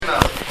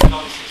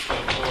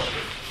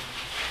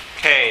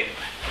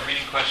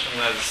question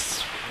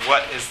was,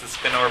 what is the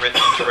spin-orbit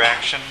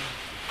interaction?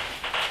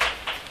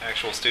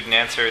 Actual student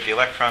answer, the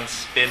electron's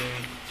spin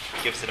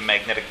gives it a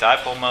magnetic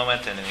dipole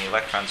moment, and in the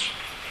electron's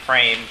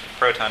frame, the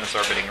proton is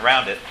orbiting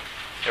around it,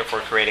 therefore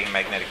creating a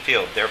magnetic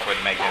field. Therefore,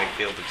 the magnetic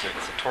field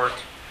exerts a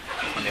torque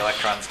on the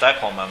electron's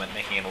dipole moment,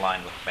 making it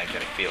align with the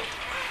magnetic field.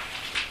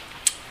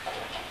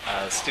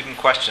 Student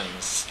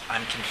questions.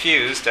 I'm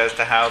confused as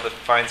to how the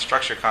fine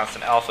structure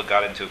constant alpha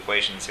got into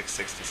equation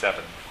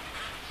 667,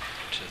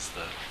 which is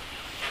the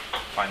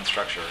fine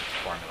structure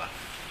formula.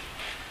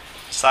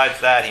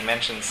 Besides that, he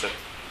mentions that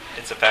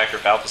it's a factor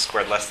of alpha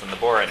squared less than the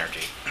Bohr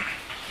energy.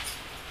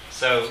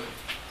 So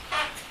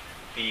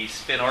the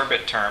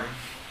spin-orbit term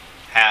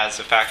has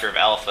a factor of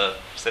alpha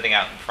sitting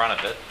out in front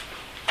of it,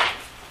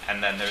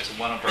 and then there's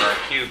 1 over r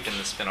cubed in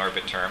the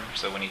spin-orbit term.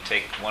 So when you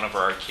take 1 over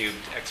r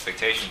cubed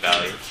expectation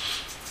value,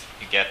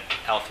 you get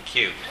alpha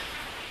cubed.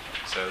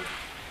 So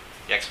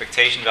the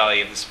expectation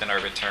value of the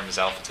spin-orbit term is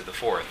alpha to the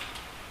 4th.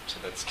 So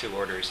that's 2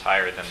 orders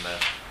higher than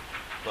the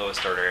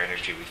lowest order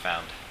energy we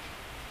found,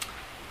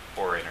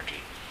 Bohr energy.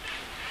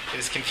 It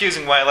is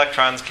confusing why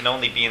electrons can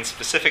only be in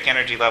specific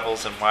energy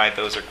levels and why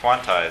those are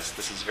quantized.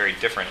 This is very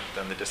different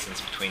than the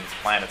distance between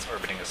planets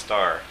orbiting a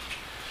star,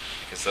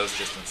 because those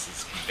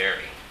distances can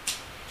vary.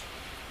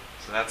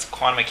 So that's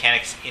quantum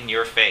mechanics in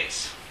your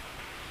face.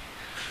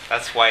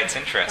 That's why it's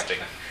interesting.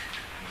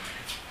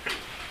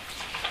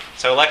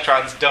 So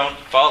electrons don't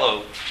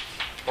follow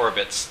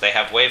orbits. They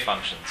have wave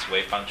functions.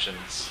 Wave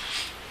functions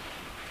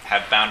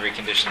have boundary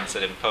conditions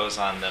that impose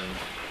on them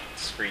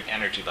discrete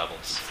energy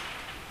levels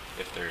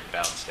if they're in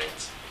balance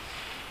states.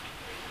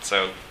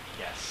 So,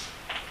 yes,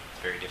 it's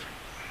very different.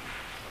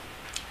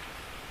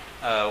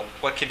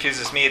 What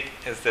confuses me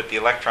is that the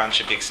electrons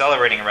should be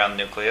accelerating around the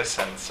nucleus,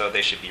 and so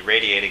they should be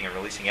radiating and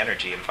releasing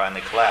energy and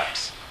finally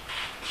collapse.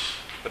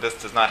 But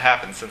this does not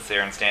happen since they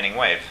are in standing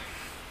wave.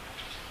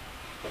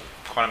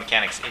 Quantum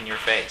mechanics in your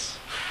face.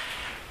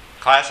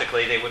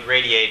 Classically, they would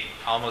radiate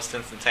almost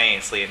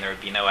instantaneously and there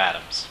would be no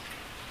atoms.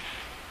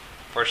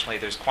 Fortunately,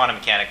 there's quantum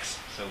mechanics,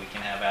 so we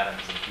can have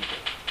atoms in people.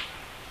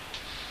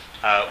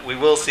 We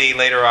will see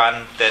later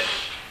on that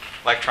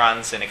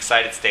electrons in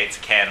excited states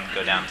can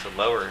go down to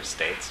lower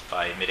states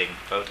by emitting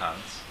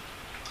photons.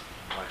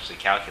 We'll actually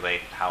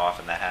calculate how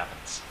often that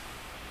happens.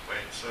 Wait,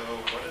 so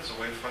what does a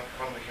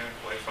quantum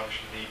mechanical wave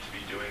function need to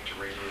be doing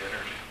to radiate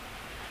energy?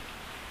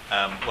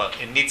 Well,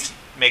 it needs to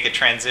make a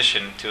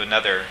transition to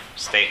another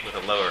state with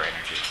a lower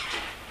energy,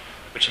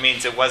 which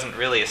means it wasn't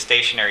really a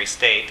stationary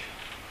state,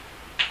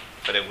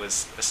 but it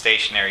was a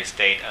stationary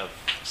state of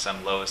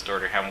some lowest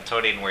order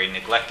Hamiltonian where you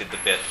neglected the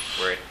bit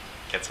where it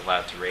gets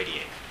allowed to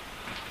radiate.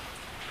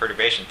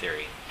 Perturbation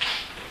theory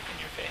in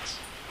your face.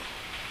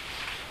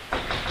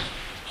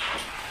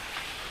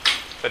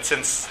 But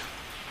since,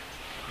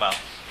 well,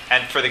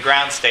 and for the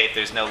ground state,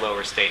 there's no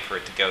lower state for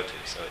it to go to,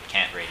 so it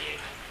can't radiate.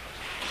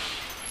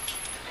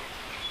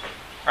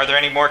 Are there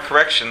any more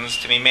corrections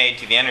to be made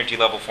to the energy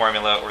level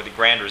formula or the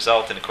grand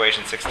result in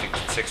equation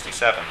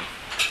 67?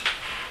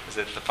 Is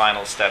it the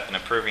final step in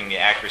improving the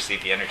accuracy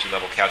of the energy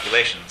level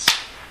calculations?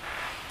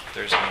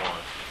 There's more.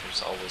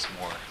 There's always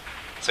more.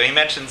 So he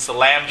mentions the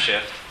Lamb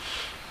shift.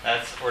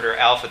 That's order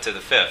alpha to the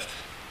 5th.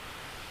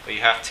 But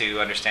you have to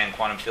understand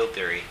quantum field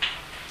theory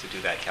to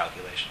do that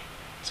calculation.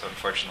 So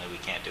unfortunately, we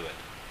can't do it.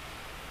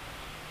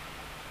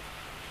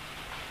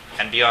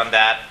 And beyond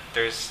that,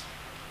 there's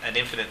an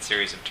infinite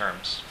series of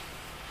terms,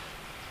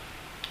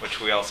 which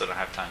we also don't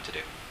have time to do.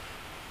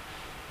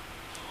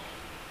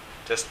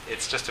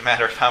 It's just a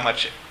matter of how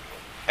much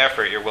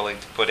effort you're willing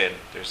to put in.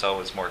 There's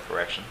always more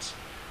corrections,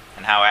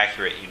 and how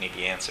accurate you need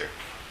the answer.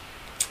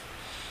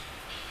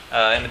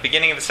 In the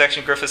beginning of the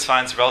section, Griffiths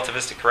finds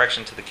relativistic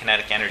correction to the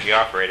kinetic energy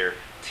operator,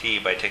 T,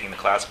 by taking the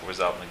classical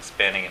result and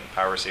expanding it in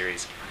power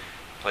series,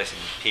 replacing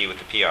P with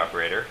the P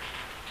operator.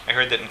 I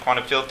heard that in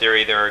quantum field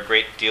theory there are a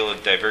great deal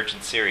of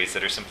divergent series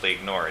that are simply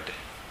ignored.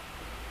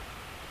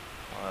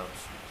 Well,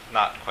 it's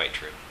not quite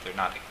true. They're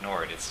not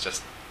ignored. It's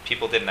just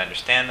people didn't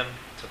understand them.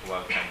 It took a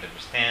long time to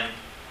understand.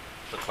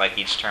 It looked like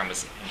each term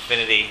was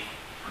infinity.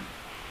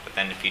 But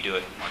then if you do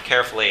it more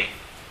carefully,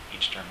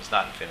 each term is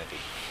not infinity.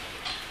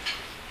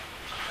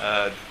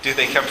 Do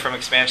they come from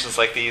expansions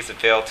like these that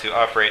fail to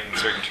operate in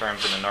certain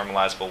terms in a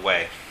normalizable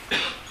way?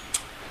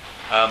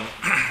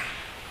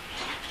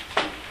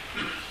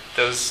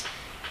 Those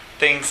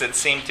things that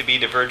seem to be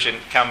divergent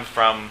come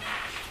from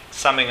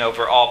summing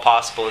over all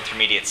possible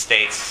intermediate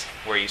states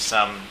where you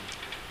sum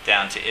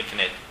down to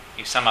infinite,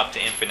 you sum up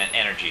to infinite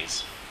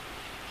energies,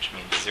 which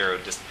means zero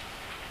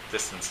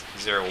distance,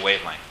 zero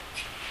wavelength.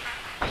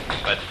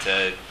 But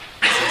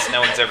since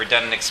no one's ever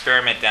done an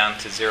experiment down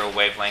to zero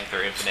wavelength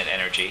or infinite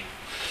energy,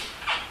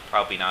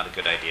 probably not a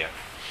good idea.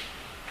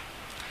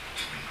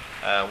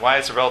 Why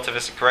is a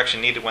relativistic correction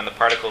needed when the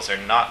particles are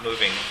not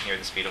moving near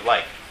the speed of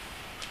light?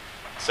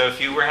 So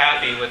if you were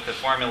happy with the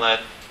formula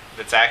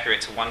that's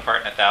accurate to 1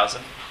 part in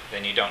 1,000,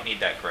 then you don't need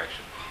that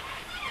correction.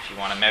 If you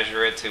want to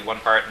measure it to 1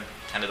 part in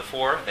 10 to the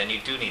 4, then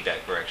you do need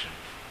that correction.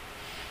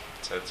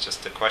 So it's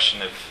just a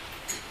question of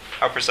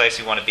how precise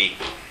you want to be.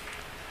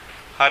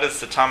 how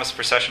does the Thomas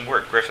precession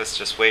work? Griffiths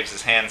just waves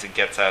his hands and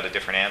gets out a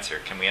different answer.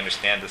 Can we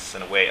understand this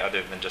in a way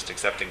other than just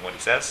accepting what he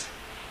says?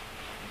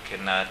 You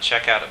can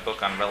check out a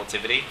book on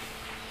relativity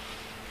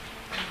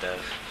and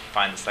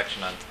find the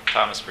section on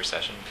Thomas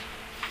precession.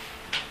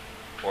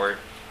 Or you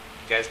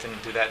guys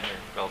didn't do that in your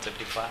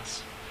relativity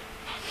class?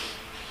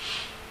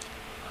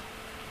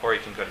 Or you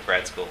can go to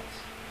grad school,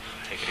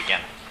 take it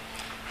again.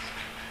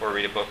 Or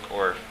read a book,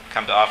 or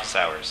come to office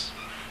hours.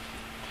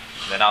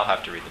 Then I'll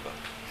have to read the book.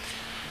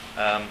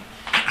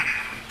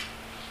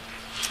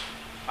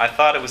 I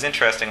thought it was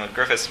interesting when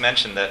Griffiths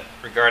mentioned that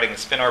regarding the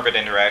spin-orbit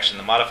interaction,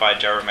 the modified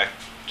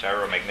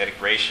gyromagnetic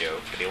ratio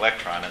for the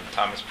electron and the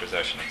Thomas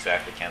precession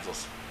exactly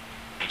cancels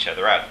each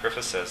other out.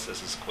 Griffiths says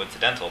this is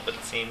coincidental, but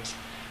it seems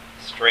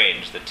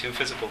strange that two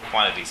physical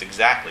quantities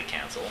exactly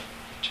cancel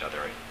each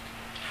other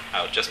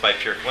out just by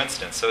pure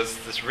coincidence. So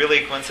is this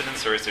really a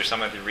coincidence, or is there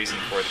some other reason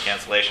for the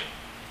cancellation?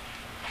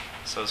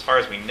 So as far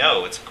as we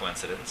know, it's a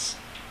coincidence.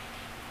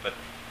 But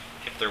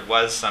if there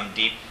was some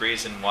deep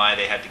reason why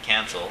they had to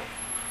cancel,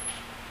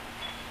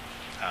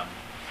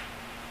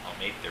 well,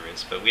 maybe there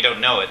is, but we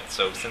don't know it.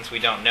 So since we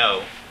don't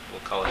know,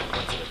 we'll call it a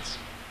coincidence.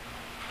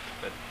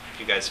 But if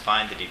you guys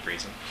find the deep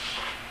reason,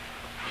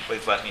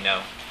 please let me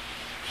know.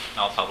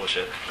 I'll publish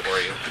it for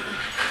you.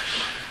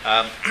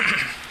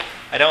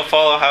 I don't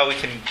follow how we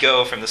can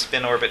go from the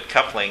spin-orbit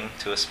coupling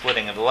to a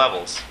splitting of the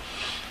levels.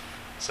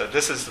 So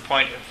this is the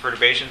point of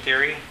perturbation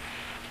theory.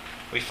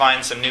 We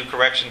find some new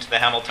correction to the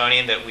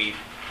Hamiltonian that we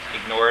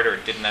ignored or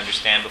didn't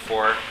understand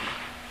before.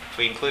 If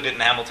we include it in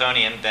the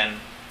Hamiltonian, then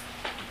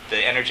the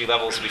energy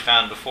levels we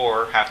found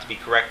before have to be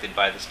corrected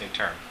by this new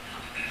term.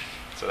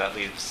 So that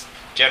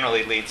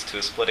generally leads to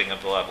a splitting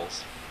of the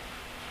levels.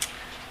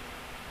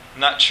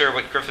 I'm not sure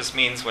what Griffiths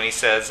means when he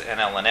says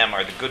NL and M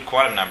are the good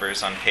quantum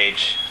numbers on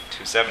page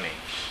 270.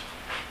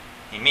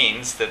 He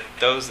means that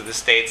those are the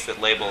states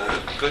that label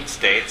the good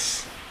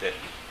states that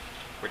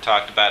were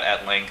talked about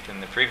at length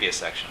in the previous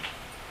section.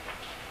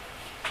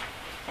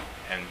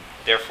 And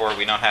therefore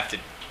we don't have to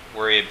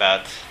worry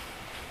about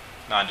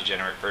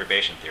non-degenerate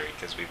perturbation theory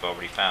because we've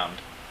already found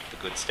the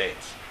good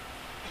states.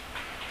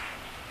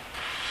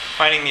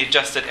 Finding the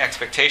adjusted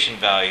expectation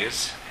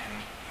values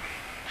and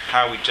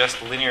how we just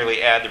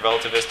linearly add the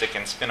relativistic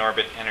and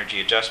spin-orbit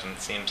energy adjustment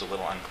seems a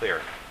little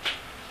unclear.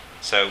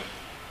 So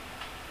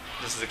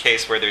this is a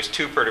case where there's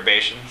two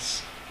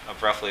perturbations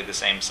of roughly the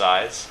same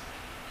size.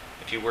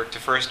 If you work to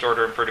first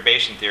order in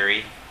perturbation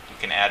theory, you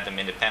can add them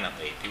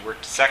independently. If you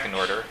work to second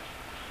order,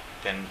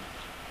 then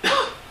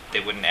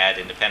they wouldn't add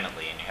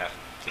independently, and you have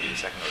to do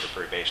second order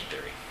perturbation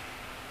theory.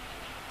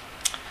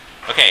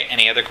 Okay,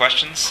 any other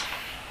questions?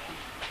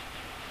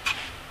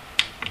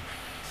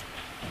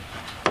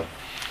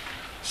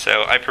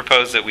 So I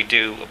propose that we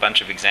do a bunch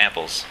of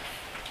examples.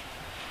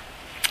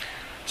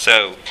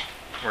 So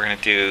we're going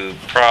to do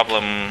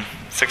problem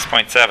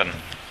 6.7,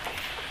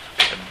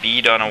 a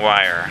bead on a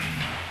wire.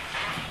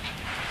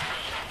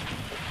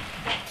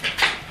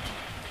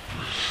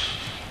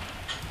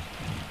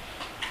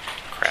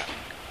 Crap.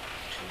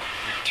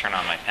 Turn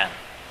on my pen.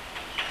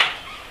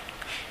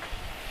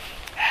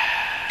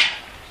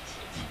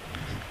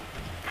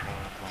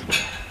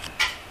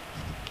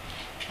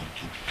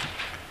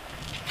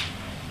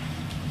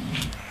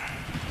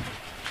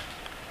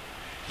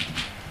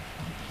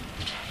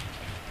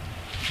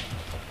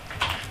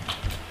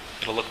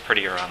 It'll look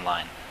prettier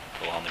online.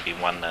 There'll only be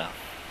one.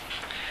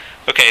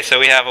 Okay, so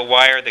we have a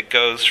wire that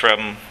goes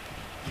from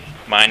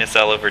minus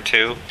L over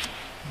 2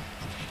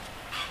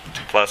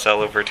 to plus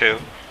L over 2.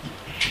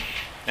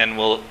 And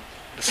we'll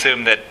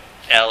assume that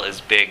L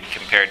is big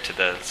compared to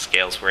the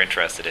scales we're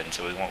interested in,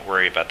 so we won't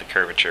worry about the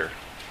curvature.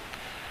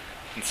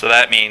 And so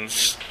that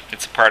means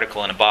it's a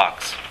particle in a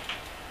box.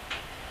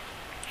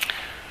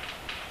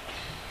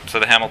 So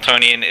the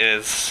Hamiltonian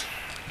is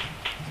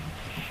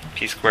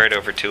p squared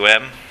over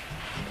 2m.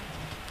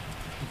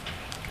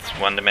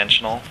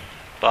 One-dimensional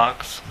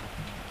box,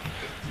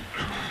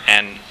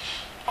 and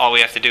all we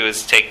have to do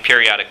is take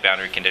periodic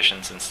boundary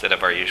conditions instead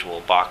of our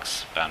usual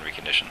box boundary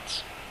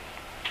conditions.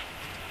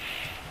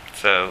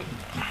 So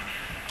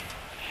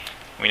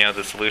we know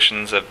the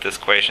solutions of this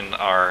equation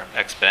are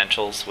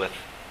exponentials with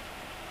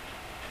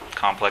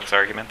complex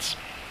arguments,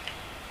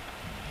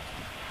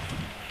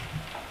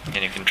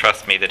 and you can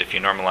trust me that if you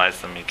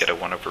normalize them you get a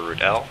 1 over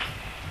root L.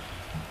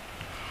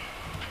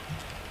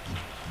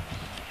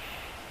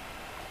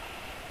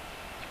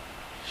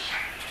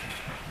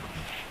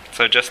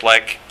 So just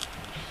like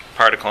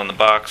particle in the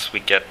box, we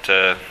get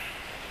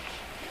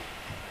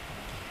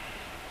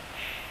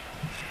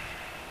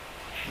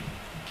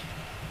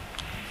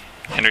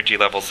energy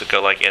levels that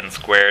go like n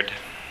squared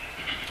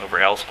over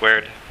L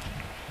squared.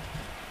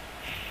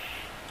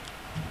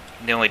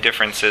 The only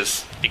difference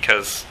is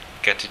because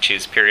we get to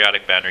choose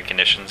periodic boundary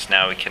conditions,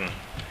 now we can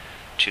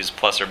choose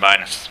plus or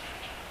minus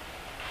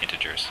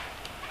integers.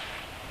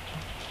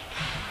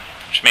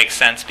 Which makes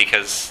sense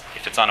because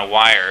if it's on a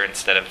wire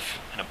instead of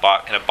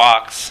in a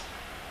box,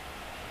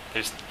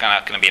 there's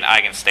not going to be an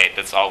eigenstate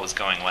that's always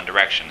going one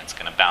direction. It's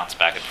going to bounce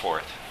back and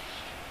forth.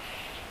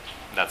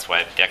 that's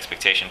why the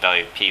expectation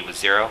value of P was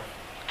 0.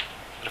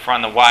 But if we're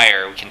on the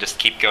wire, we can just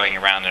keep going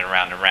around and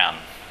around and around.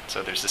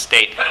 So there's a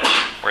state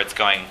where it's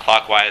going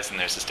clockwise, and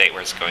there's a state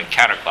where it's going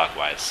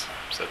counterclockwise.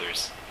 So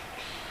there's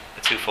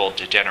a twofold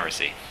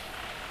degeneracy.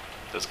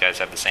 Those guys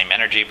have the same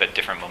energy, but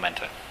different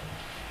momenta.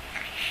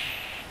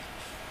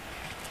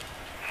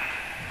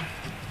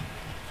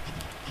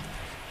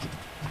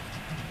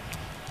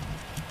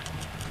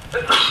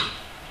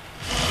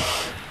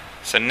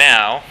 So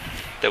now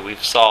that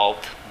we've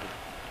solved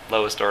the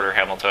lowest order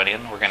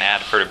Hamiltonian, we're going to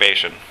add a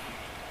perturbation.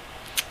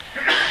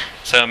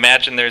 So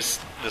imagine there's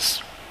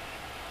this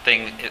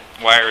thing,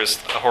 wire is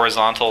a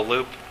horizontal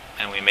loop,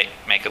 and we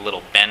make a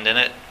little bend in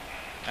it,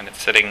 and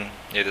it's sitting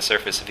near the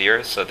surface of the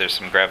Earth, so there's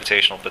some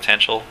gravitational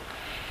potential.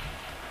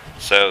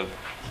 So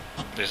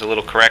there's a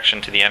little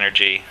correction to the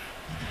energy.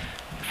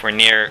 If we're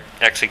near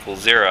x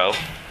equals 0,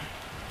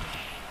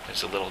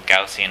 there's a little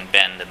Gaussian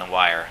bend in the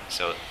wire,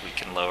 so we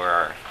can lower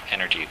our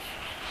energy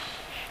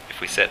if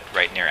we sit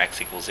right near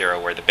x equals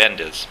 0 where the bend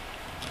is.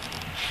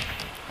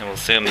 And we'll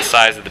assume the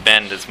size of the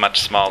bend is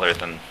much smaller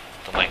than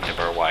the length of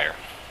our wire.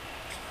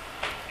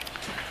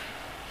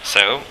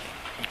 So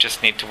we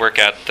just need to work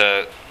out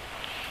the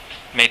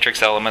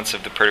matrix elements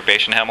of the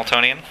perturbation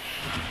Hamiltonian.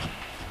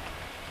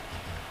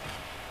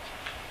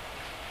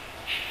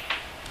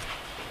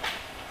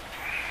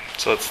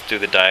 So let's do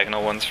the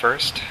diagonal ones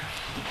first.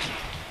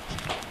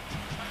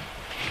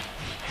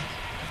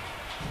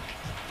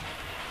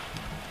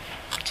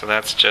 So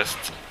that's just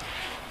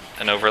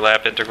an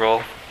overlap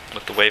integral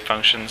with the wave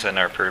functions and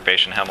our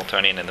perturbation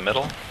Hamiltonian in the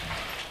middle.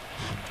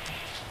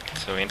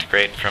 So we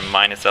integrate from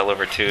minus L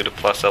over 2 to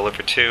plus L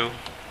over 2.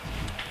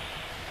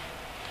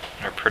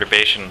 Our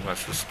perturbation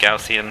was this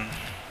Gaussian,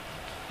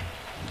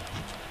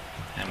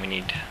 and we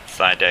need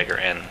psi dagger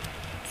n,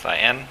 psi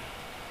n.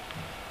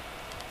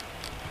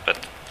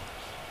 But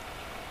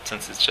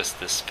since it's just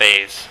this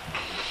phase,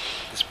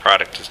 this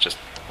product is just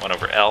 1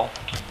 over L.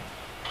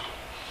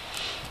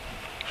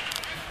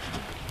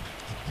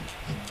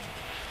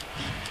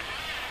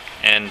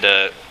 And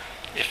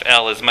if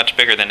L is much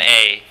bigger than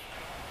A,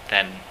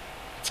 then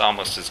it's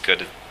almost as good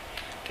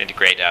to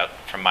integrate out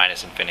from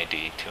minus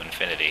infinity to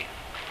infinity,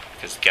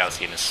 because the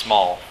Gaussian is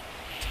small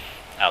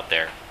out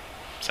there.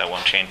 So it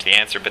won't change the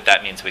answer, but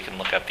that means we can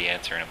look up the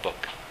answer in a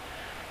book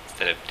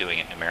instead of doing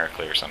it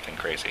numerically or something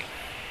crazy.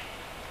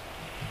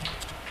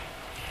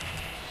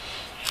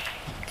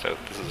 So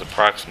this is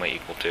approximately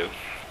equal to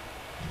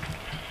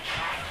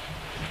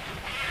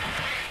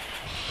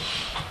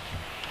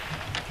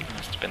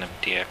been a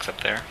dx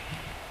up there.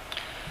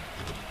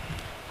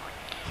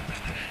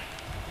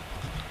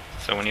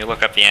 So when you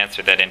look up the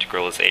answer, that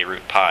integral is a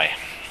root pi.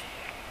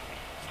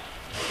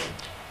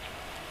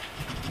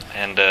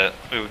 And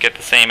we would get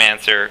the same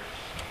answer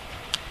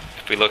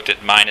if we looked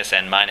at minus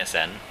n,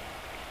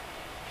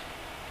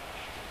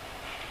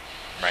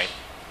 right?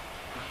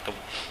 The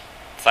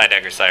psi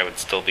dagger psi would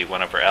still be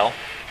 1 over L.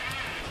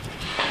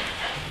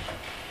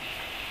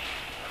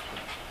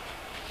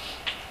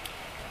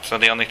 So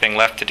the only thing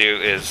left to do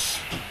is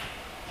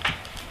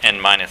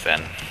n minus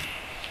n.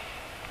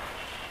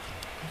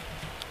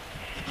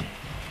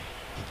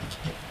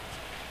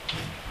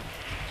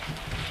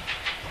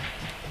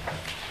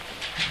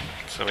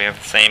 So we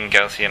have the same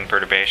Gaussian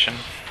perturbation.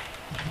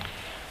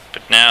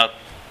 But now,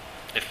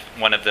 if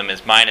one of them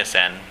is minus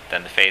n,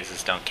 then the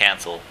phases don't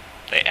cancel,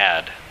 they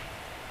add.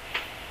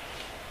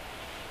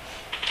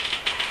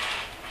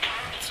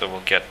 So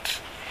we'll get,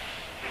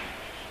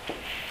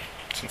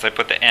 since I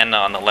put the n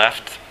on the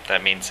left,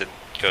 that means it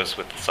goes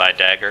with the psi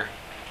dagger,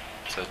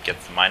 so it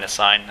gets the minus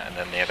sign, and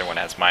then the other one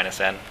has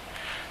minus n.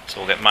 So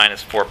we'll get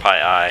minus 4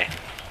 pi I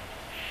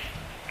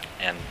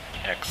n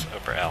x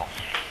over L.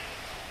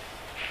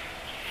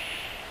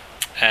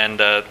 And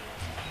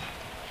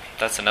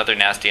that's another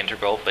nasty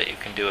integral, but you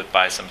can do it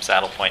by some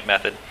saddle point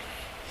method,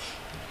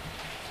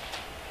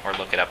 or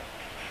look it up.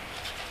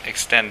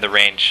 Extend the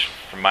range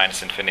from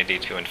minus infinity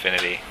to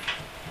infinity.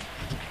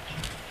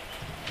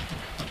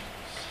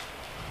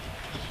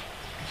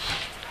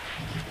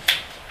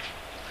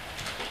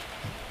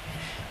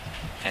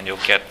 And you'll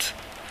get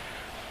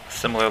a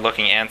similar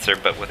looking answer,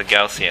 but with a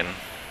Gaussian.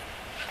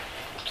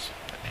 Oops,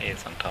 the A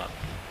is on top.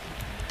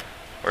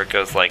 Where it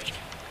goes like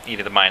e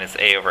to the minus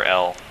a over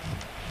L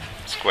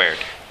squared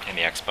in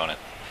the exponent.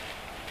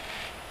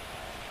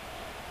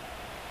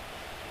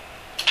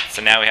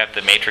 So now we have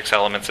the matrix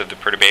elements of the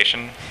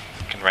perturbation.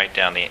 We can write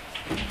down the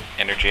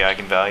energy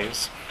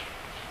eigenvalues.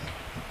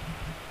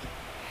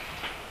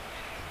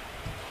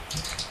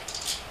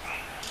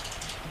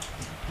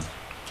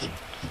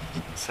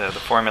 So the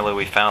formula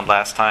we found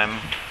last time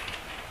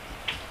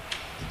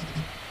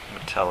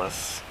would tell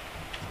us,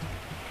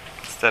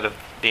 instead of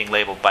being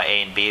labeled by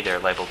A and B, they're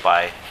labeled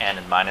by n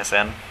and minus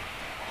n.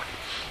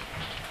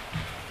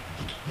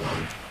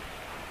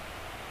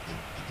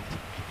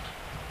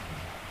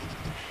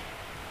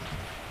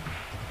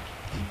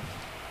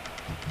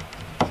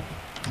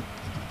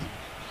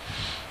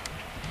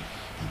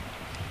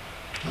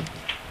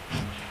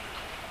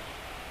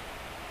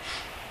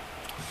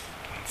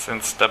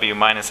 Since W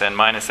minus n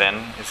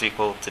is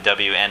equal to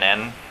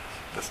WNN,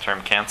 this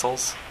term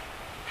cancels.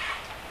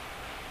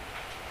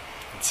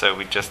 And so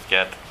we just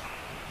get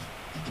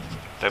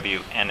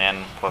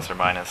WNN plus or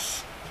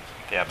minus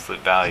the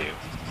absolute value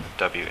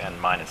of Wn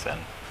minus n.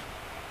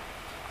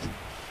 Oh,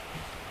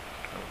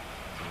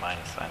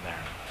 minus sign there.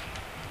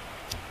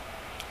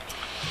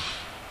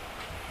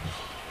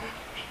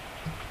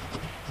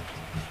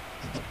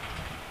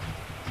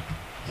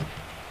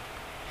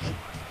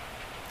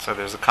 So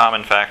there's a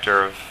common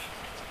factor of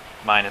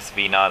minus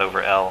v naught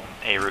over L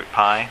a root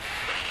pi.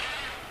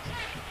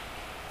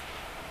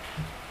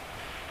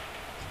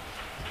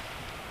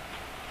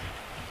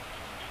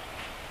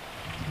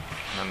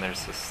 And then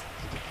there's this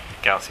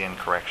Gaussian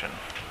correction,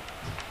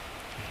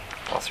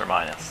 plus or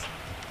minus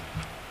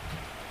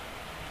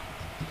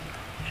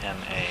na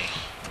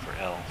over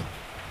L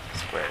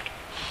squared.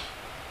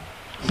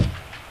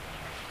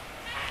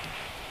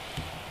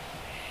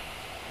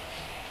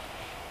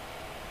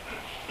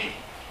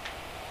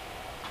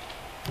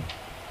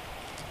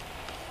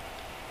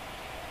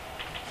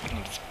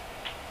 It's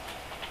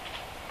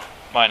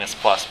minus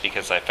plus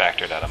because I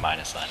factored out a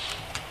minus sign.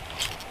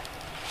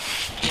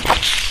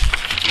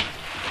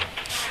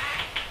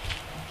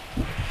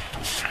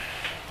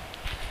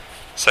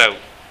 So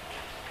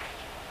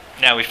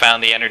now we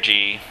found the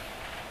energy,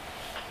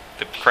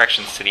 the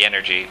corrections to the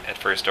energy at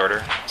first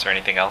order. Is there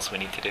anything else we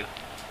need to do?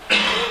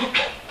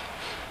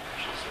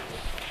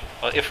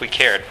 Well, if we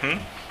cared,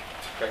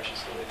 Corrections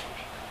to the wave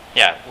function.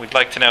 Yeah, we'd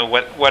like to know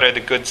what are the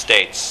good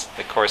states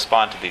that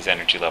correspond to these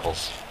energy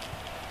levels.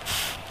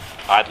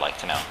 I'd like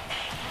to know.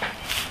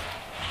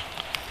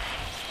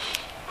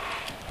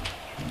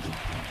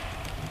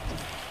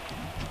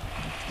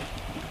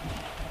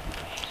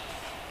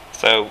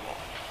 So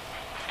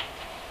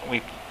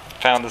we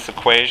found this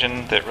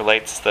equation that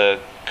relates the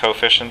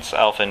coefficients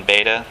alpha and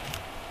beta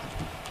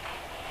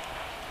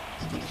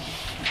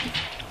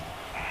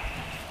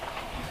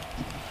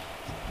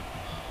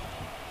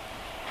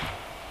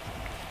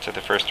to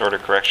the first order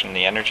correction in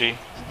the energy.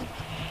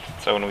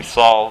 So when we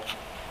solve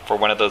for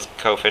one of those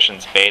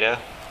coefficients beta,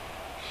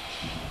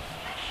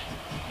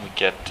 we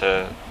get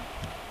an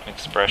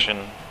expression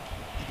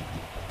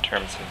in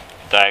terms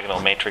of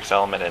diagonal matrix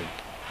element and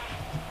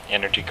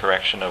energy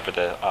correction over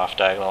the off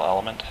diagonal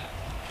element.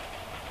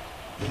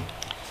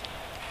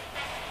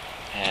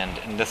 And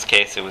in this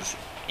case it was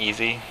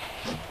easy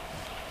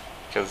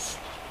because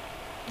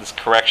this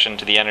correction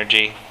to the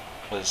energy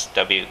was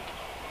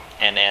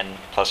WNN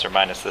plus or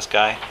minus this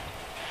guy.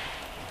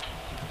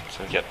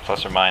 So we get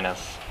plus or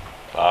minus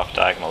the off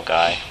diagonal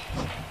guy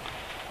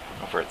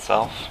over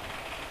itself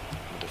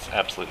with this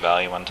absolute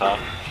value on top.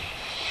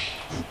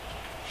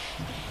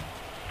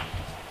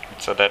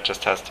 So that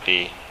just has to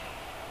be,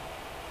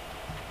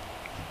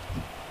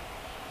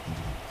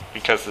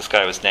 because this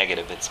guy was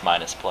negative, it's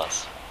minus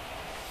plus.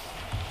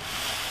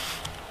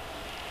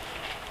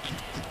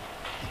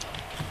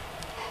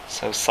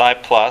 So psi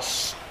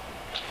plus,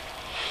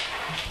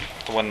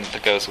 the one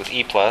that goes with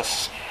E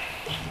plus,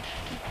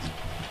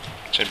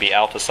 should be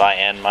alpha psi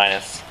n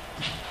minus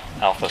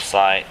alpha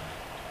psi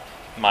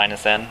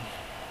minus n.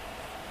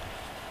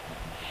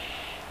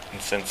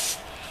 And since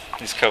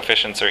these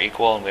coefficients are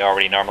equal and we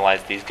already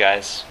normalized these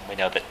guys, we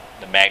know that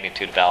the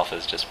magnitude of alpha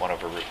is just 1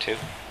 over root 2.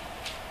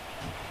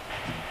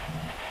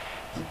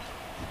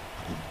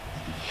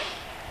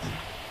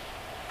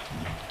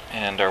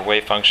 And our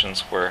wave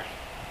functions were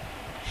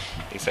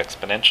these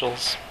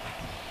exponentials.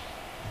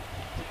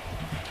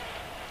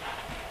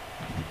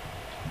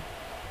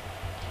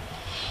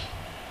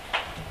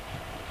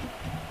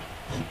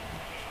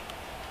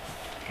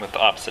 With the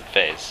opposite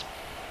phase,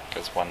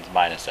 because one's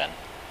minus n.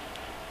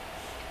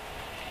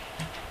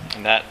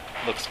 And that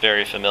looks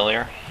very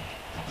familiar.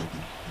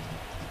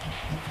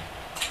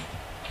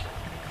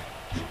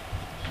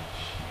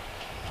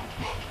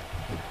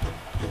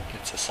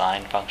 It's a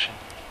sine function.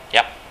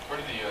 Yep. Where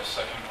did the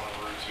second one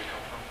over root 2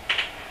 come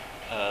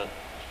from?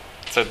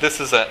 So this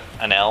is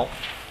an L.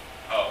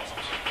 Oh, I'm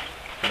sorry.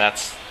 And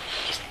that's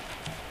just,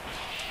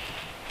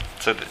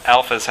 so the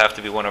alphas have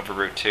to be 1 over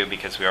root 2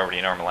 because we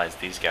already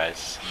normalized these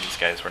guys. And these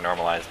guys were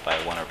normalized by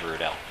 1 over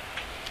root L.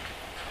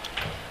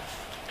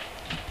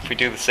 If we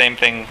do the same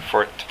thing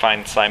to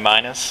find psi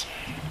minus,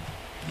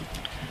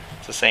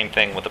 it's the same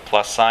thing with a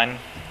plus sign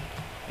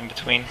in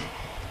between.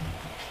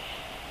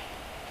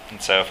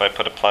 And so if I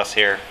put a plus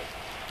here,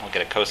 I'll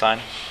get a cosine.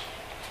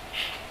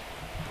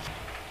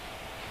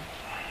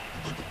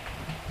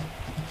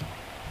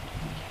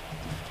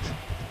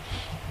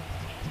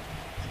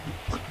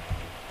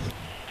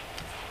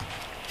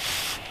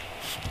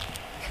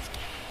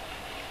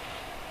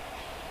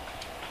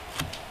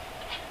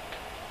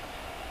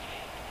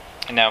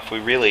 And now if we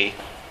really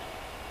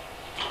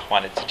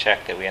wanted to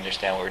check that we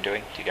understand what we're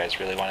doing, do you guys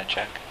really want to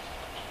check?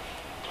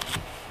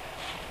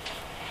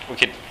 We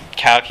could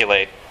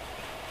calculate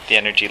the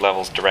energy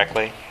levels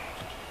directly.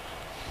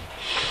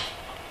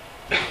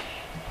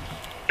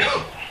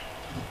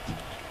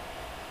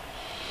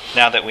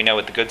 Now that we know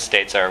what the good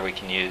states are, we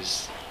can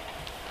use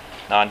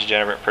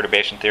non-degenerate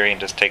perturbation theory and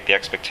just take the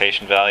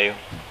expectation value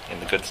in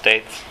the good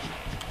states.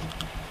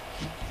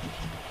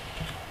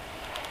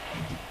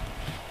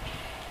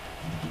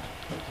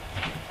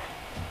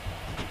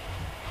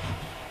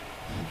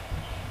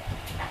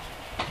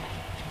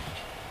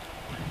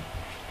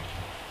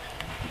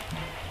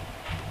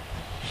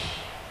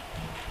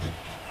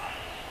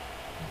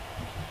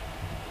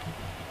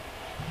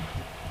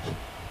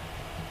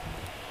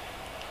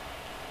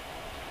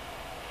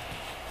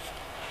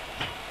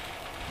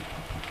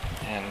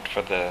 And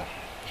for the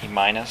E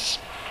minus,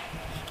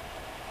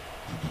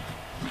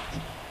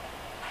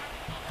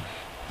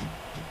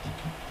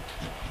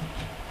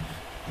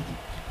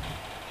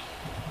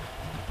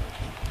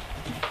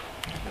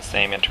 the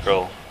same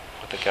integral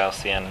with the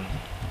Gaussian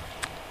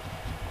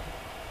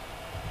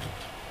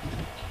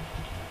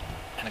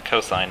and a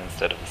cosine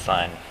instead of the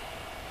sine.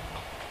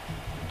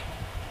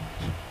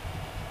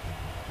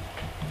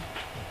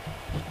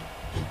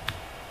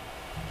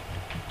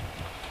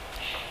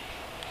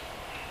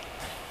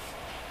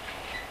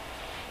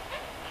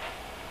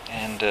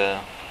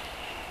 And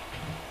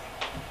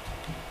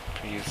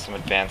we use some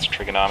advanced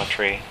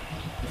trigonometry.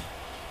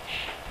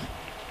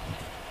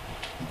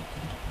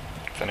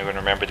 Does anyone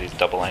remember these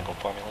double angle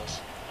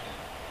formulas?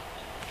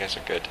 You guys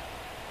are good.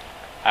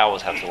 I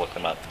always have to look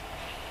them up.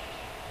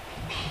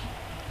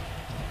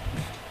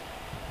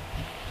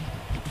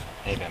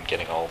 Maybe I'm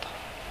getting old.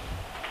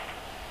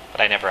 But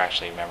I never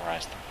actually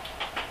memorized them.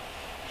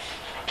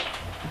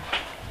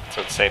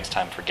 So it saves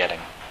time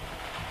forgetting.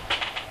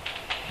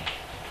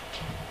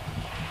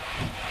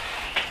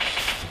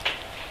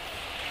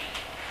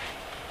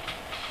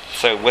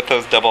 So with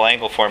those double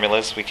angle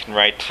formulas, we can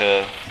write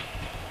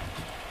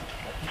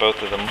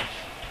both of them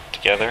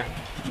together.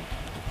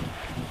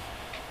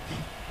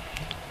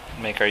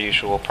 Make our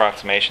usual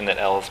approximation that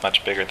L is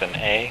much bigger than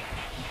A.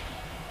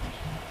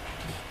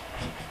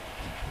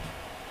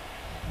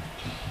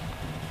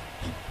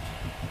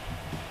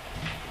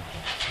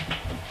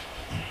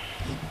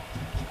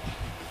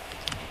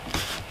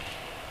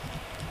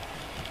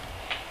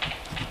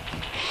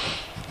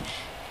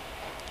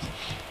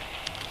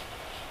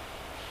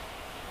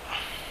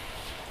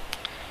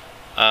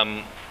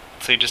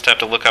 So you just have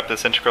to look up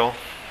this integral,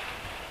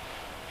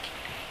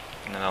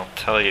 and then I'll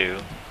tell you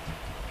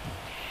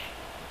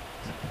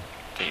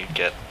that you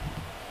get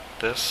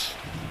this.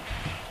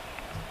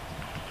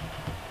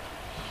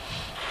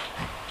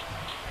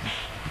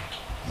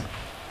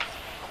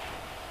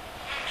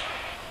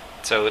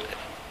 So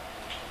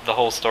the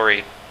whole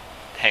story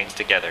hangs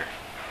together.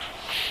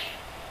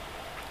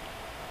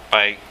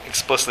 By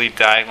explicitly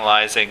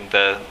diagonalizing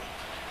the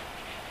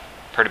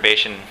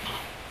perturbation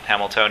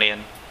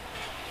Hamiltonian,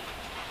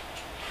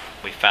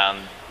 we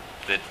found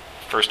the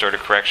first order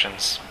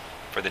corrections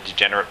for the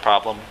degenerate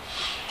problem.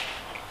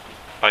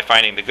 By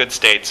finding the good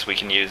states, we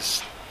can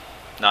use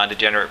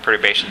non-degenerate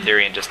perturbation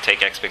theory and just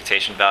take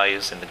expectation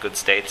values in the good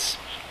states.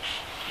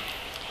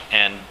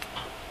 And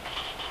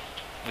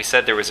we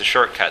said there was a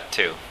shortcut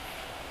too.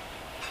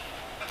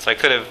 So I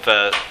could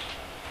have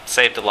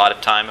saved a lot of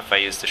time if I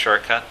used the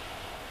shortcut.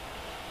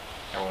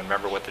 Everyone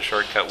remember what the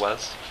shortcut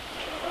was?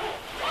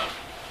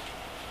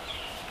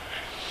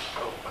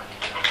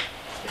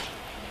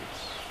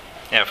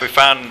 Yeah, if we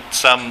found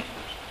some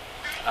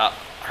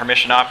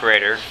Hermitian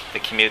operator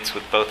that commutes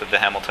with both of the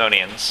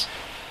Hamiltonians,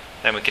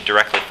 then we could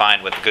directly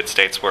find what the good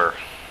states were.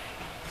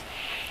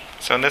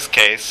 So in this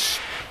case,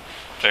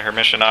 the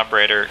Hermitian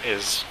operator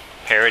is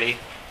parity.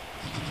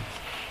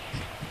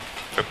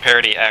 So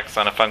parity acts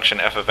on a function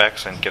f of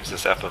x and gives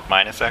us f of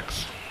minus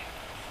x.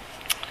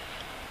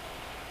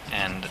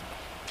 And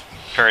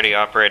parity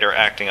operator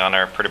acting on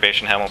our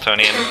perturbation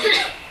Hamiltonian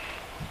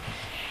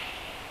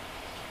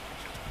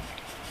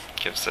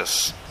gives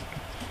us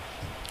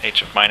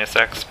h of minus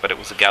x, but it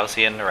was a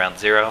Gaussian around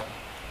 0,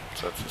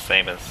 so it's the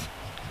same as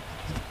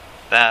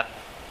that.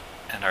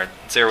 And our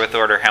 0th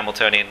order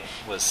Hamiltonian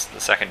was the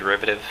second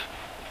derivative,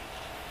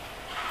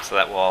 so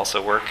that will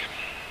also work.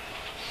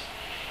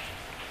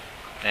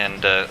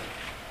 And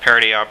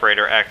parity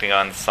operator acting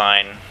on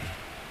sine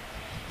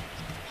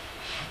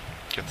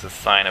gives us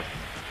sine of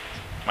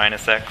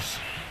minus x,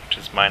 which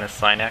is minus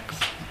sine x.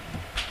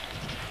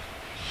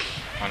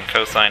 On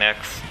cosine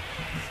x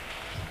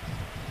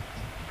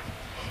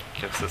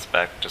gives us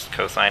back just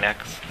cosine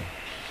x.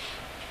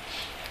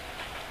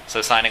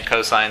 So sine and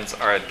cosines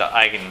are the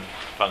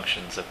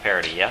eigenfunctions of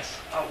parity, yes?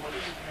 Oh, what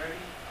is parity?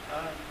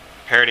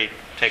 Parity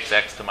takes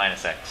x to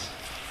minus x.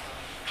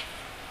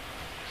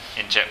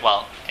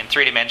 In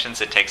 3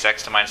 dimensions it takes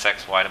x to minus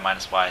x, y to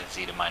minus y,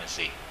 z to minus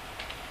z.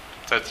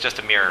 So it's just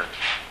a mirror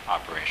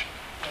operation.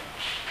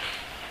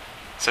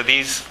 So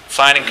these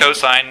sine and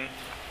cosine,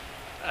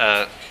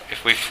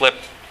 if we flip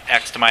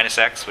x to minus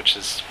x, which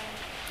is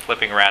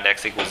flipping around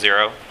x equals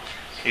 0,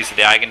 these are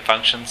the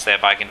eigenfunctions. They have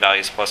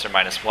eigenvalues plus or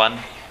minus 1.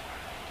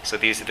 So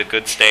these are the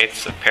good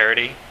states of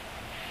parity.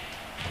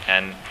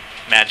 And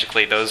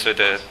magically, those are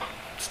the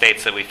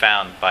states that we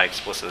found by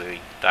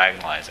explicitly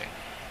diagonalizing.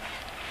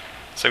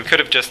 So we could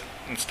have just,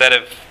 instead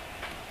of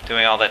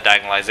doing all that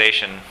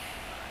diagonalization,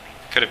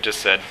 could have just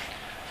said,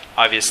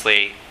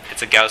 obviously,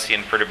 it's a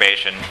Gaussian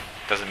perturbation.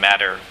 Doesn't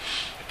matter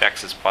if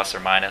x is plus or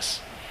minus.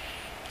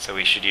 So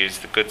we should use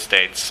the good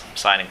states,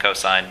 sine and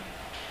cosine.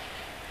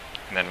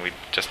 And then we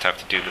just have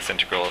to do this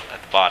integral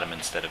at the bottom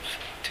instead of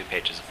 2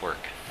 pages of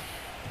work.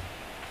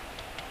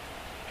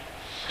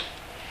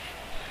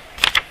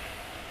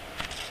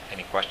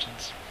 Any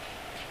questions?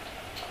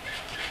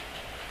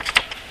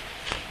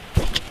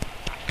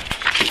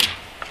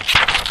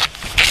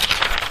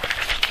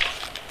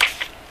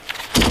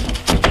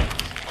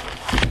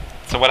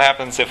 So what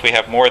happens if we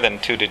have more than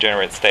 2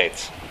 degenerate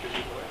states?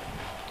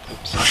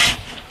 Oops.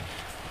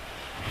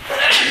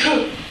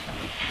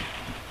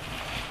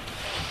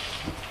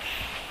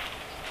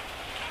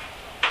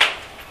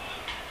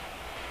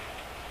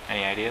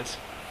 Any ideas?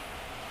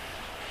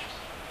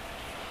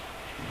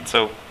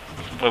 So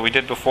what we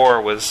did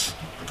before was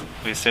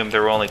we assumed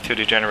there were only 2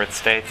 degenerate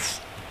states.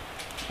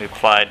 We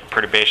applied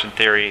perturbation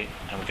theory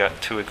and we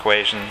got 2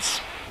 equations.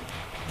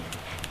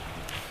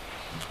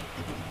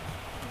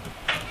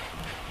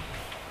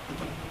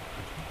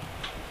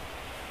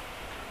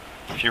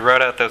 If you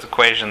wrote out those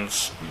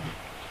equations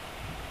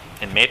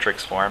in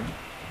matrix form,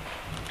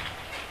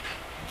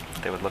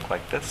 they would look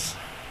like this.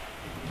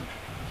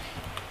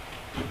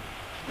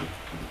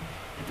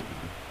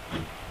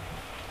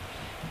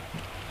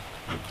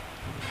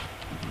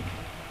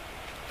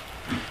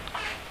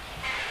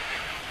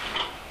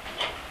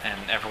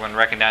 And everyone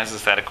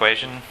recognizes that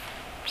equation.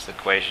 It's the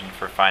equation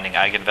for finding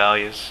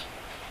eigenvalues.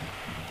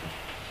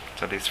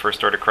 So these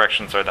first order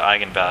corrections are the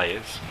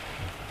eigenvalues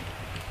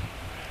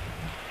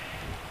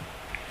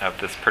of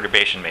this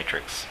perturbation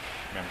matrix.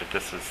 Remember,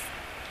 this is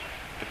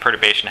the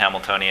perturbation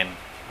Hamiltonian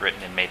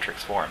written in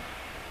matrix form.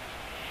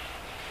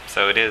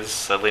 So it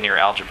is a linear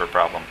algebra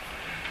problem.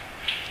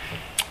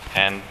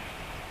 And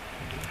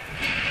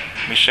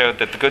we showed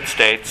that the good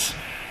states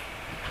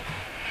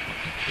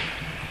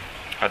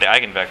are the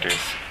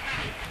eigenvectors.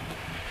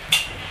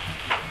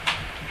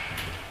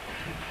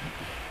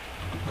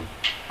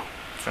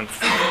 Since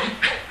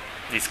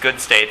these good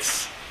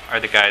states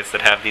are the guys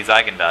that have these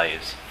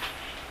eigenvalues.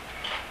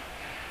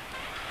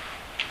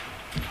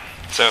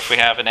 So if we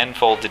have an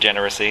n-fold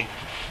degeneracy,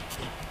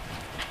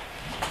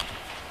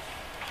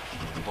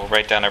 we'll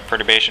write down our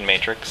perturbation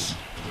matrix.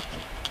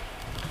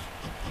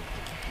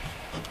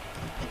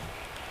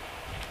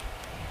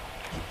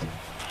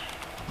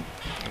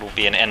 It will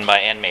be an n by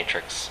n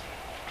matrix.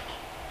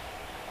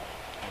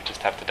 We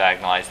just have to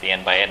diagonalize the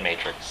n by n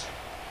matrix.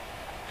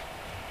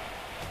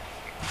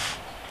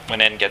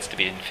 When n gets to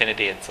be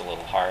infinity, it's a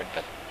little hard,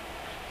 but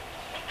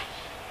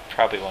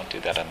probably won't do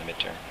that on the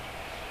midterm.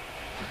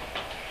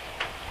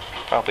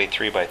 Probably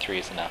 3 by 3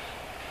 is enough.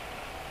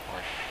 Or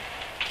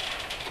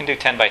you can do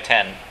 10 by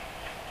 10,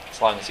 as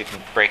long as you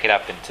can break it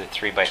up into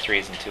 3 by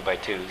 3s and 2 by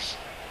 2s.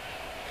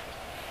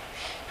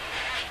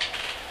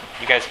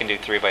 You guys can do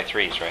 3 by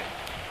 3s, right?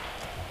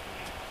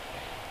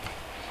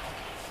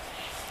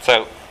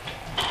 So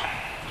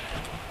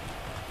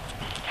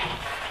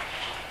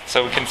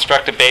we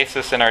construct a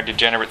basis in our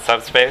degenerate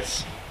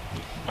subspace.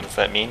 What does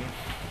that mean?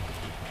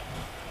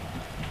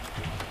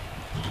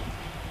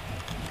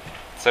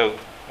 So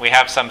we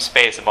have some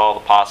space of all the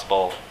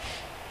possible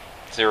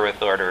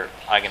 0th order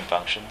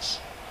eigenfunctions.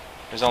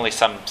 There's only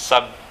some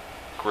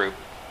subgroup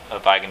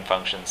of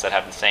eigenfunctions that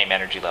have the same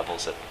energy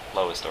levels at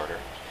lowest order.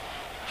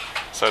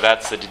 So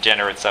that's the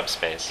degenerate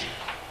subspace,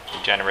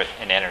 degenerate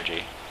in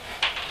energy.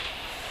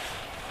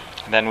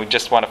 And then we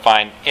just want to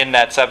find, in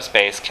that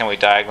subspace, can we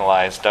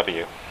diagonalize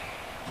W?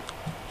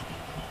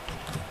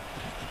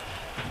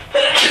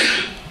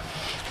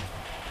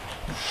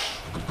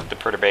 The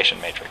perturbation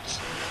matrix.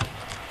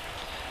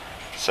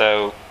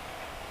 So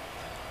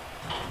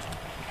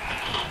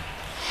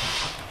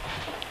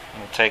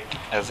we'll take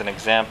as an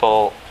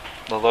example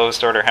the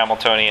lowest order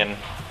Hamiltonian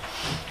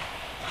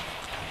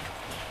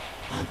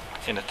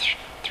in a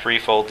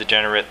threefold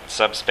degenerate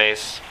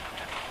subspace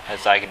has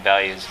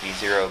eigenvalues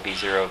v0,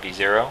 v0,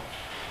 v0.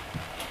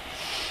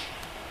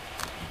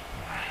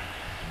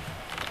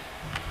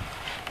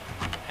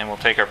 And we'll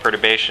take our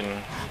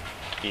perturbation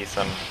to be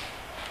some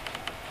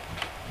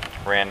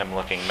random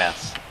looking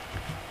mess.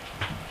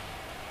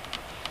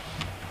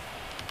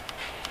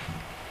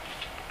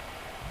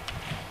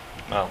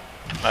 Well,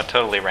 not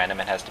totally random,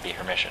 it has to be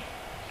Hermitian.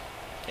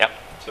 Yep.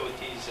 So with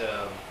these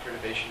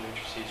perturbation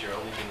matrices, you're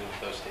only dealing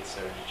with those states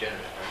that are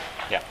degenerate,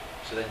 right? Yeah.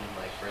 So then,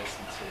 like, for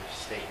instance, if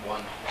state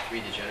 1, 3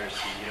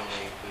 degeneracy, you don't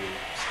really include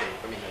state,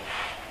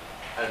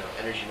 I don't know,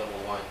 energy level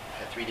 1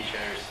 at 3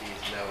 degeneracies,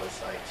 and that was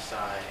like psi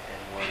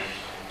and 1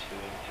 and 2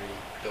 and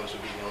 3. Those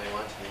would be the only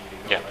ones, and then you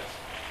can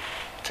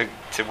go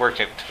To work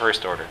at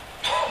first order.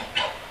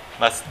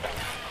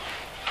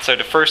 So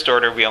to first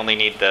order, we only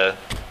need the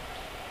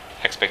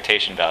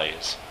expectation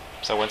values.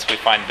 So once we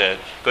find the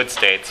good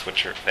states,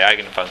 which are the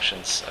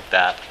eigenfunctions of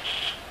that,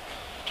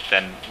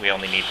 then we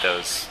only need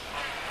those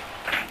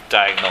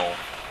diagonal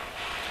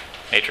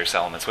matrix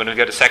elements. When we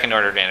go to second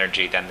order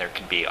energy, then there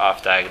can be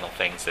off-diagonal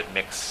things that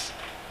mix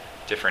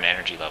different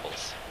energy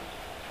levels.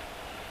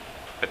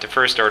 But to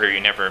first order, you're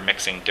never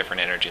mixing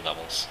different energy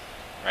levels,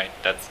 right?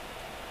 That's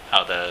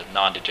how the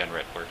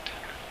non-degenerate worked.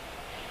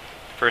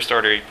 First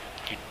order, you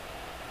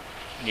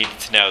needed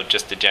to know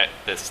just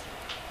the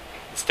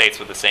states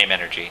with the same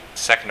energy.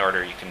 Second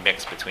order, you can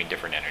mix between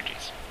different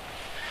energies.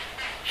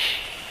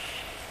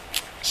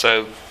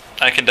 So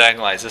I can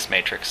diagonalize this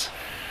matrix.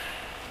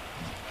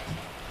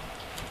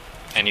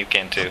 And you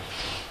can too.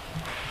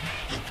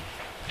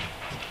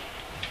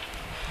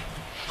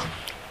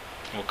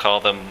 We'll call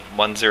them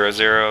 1, 0,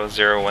 0,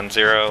 0, 1,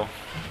 0.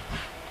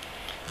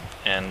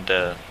 And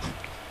that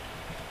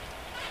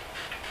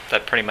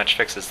pretty much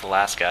fixes the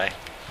last guy.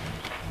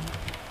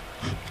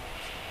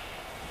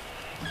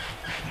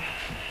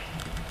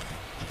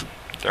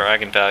 Their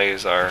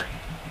eigenvalues are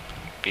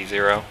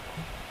B0.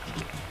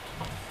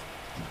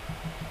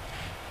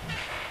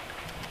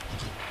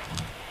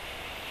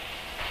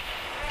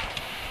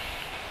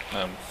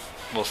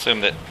 We'll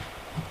assume that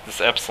this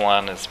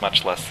epsilon is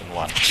much less than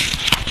 1.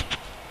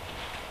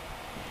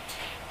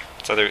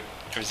 So there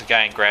was a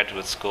guy in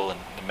graduate school in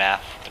the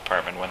math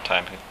department one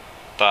time who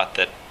thought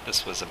that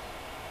this was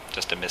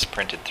just a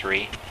misprinted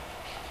 3.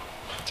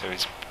 So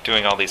he's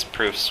doing all these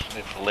proofs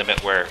with the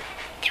limit where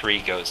 3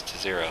 goes to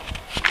 0.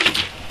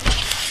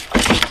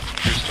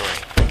 True story.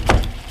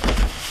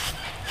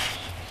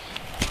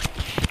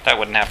 That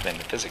wouldn't happen in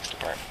the physics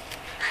department.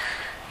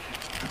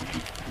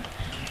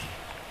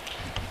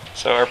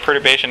 So our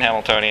perturbation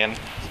Hamiltonian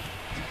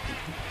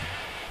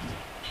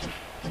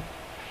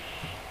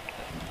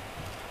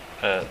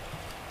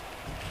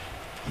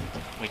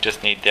we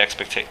just need the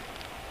expectation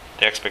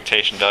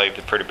value of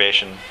the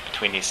perturbation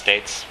between these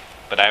states,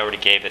 but I already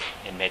gave it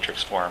in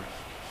matrix form.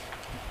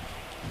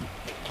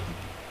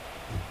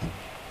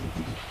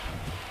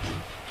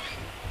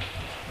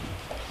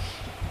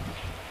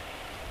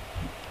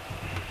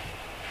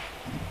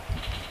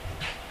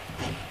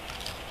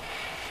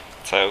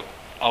 So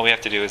all we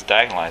have to do is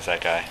diagonalize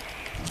that guy.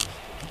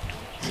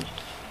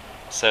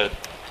 So, is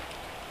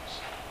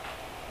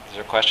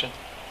there a question?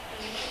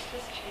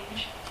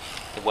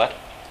 The what?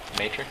 The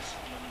matrix?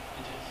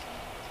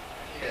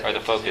 Yeah, Or the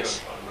there's focus?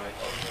 zero bottom right.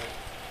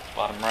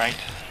 Bottom right.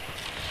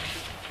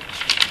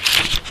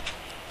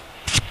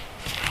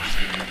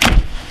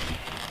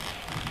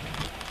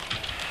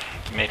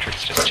 The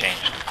matrix just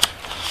changed.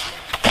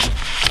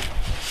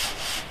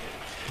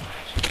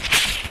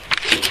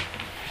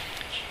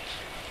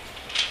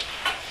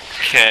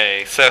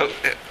 Okay, so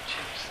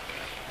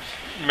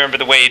remember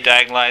the way you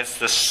diagonalize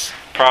this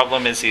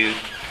problem is you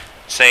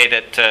say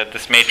that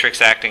this matrix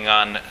acting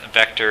on a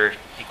vector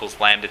equals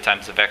lambda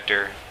times the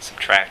vector,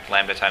 subtract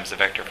lambda times the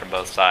vector from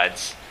both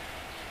sides.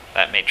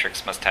 That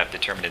matrix must have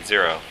determinant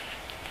 0.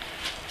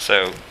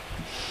 So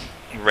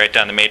you write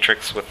down the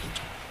matrix with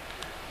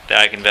the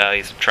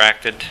eigenvalue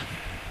subtracted.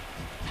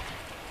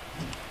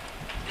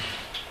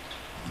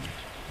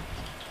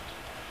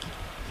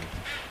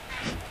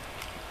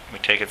 We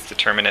take its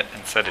determinant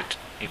and set it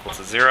equal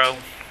to 0.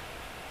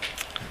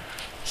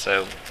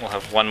 So we'll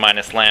have 1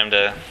 minus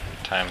lambda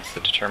times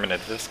the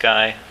determinant of this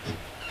guy.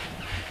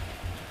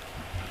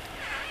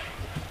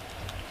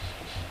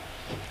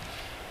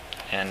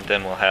 And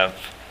then we'll have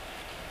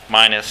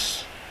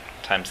minus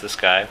times this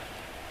guy,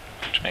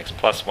 which makes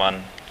plus 1.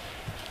 And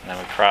then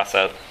we cross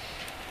out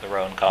the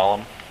row and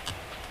column.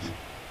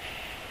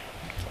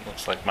 So it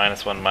looks like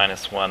minus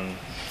 1,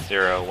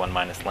 0, 1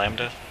 minus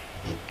lambda.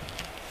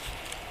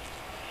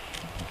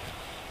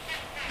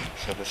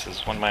 So this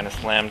is 1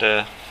 minus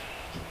lambda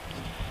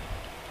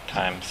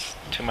times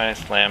 2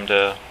 minus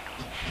lambda,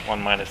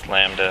 1 minus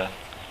lambda,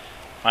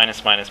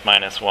 minus minus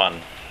minus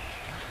 1.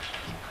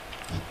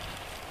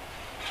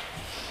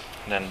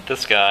 And then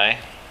this guy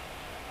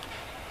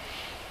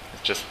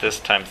is just this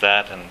times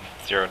that and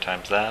 0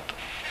 times that.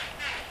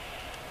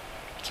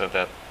 So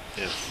that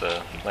is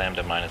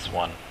lambda minus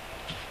 1.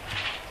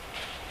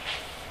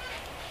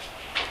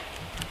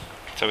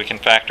 So we can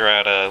factor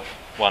out a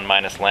 1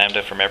 minus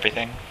lambda from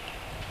everything.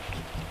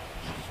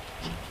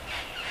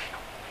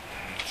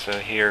 So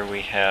here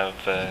we have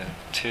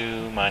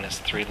 2 minus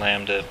 3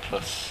 lambda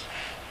plus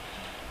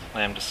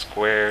lambda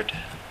squared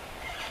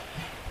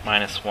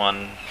minus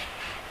 1,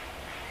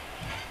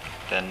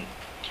 then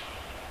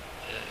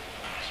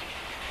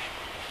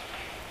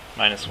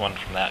minus 1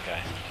 from that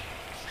guy.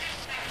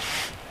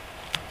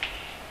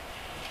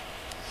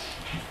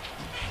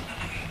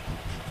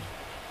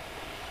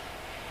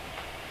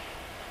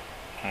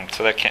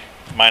 So that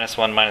minus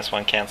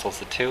 1 cancels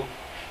the 2.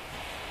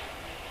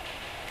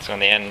 So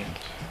in the end,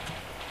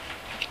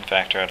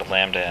 factor out a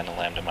lambda and a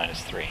lambda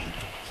minus 3.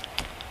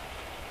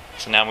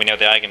 So now we know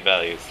the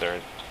eigenvalues.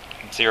 They're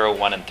 0,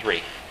 1, and 3.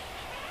 Is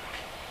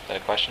that a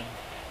question?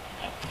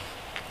 No.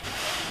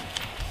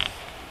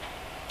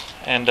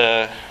 And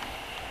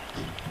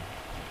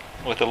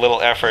with a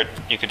little effort,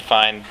 you could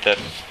find that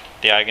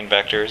the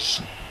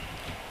eigenvectors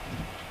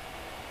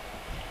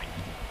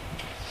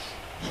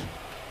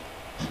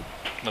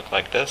look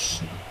like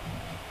this.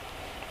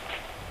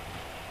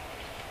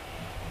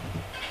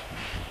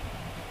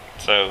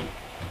 So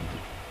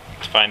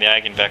to find the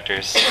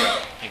eigenvectors,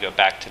 you go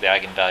back to the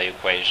eigenvalue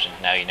equation.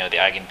 Now you know the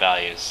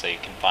eigenvalues, so you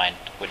can find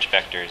which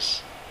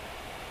vectors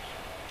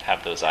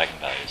have those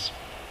eigenvalues.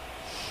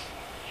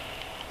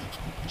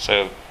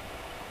 So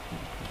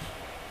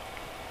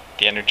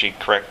the energy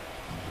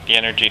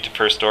to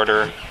first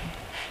order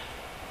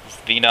is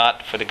V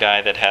naught for the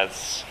guy that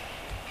has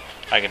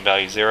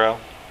eigenvalue 0.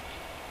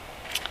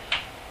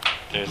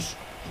 There's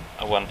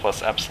a 1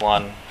 plus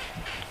epsilon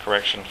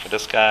correction for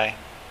this guy,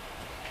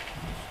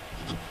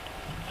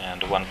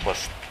 and a 1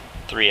 plus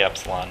 3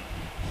 epsilon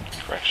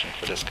correction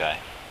for this guy.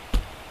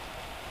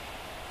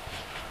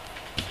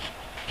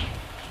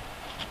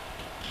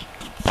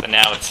 So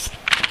now it's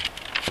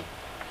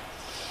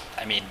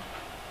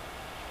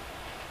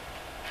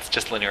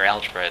just linear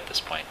algebra at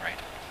this point, right?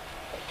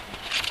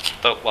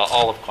 Well,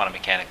 all of quantum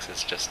mechanics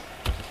is just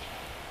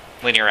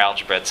linear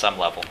algebra at some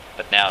level,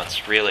 but now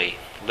it's really,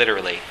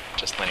 literally,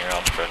 just linear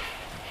algebra.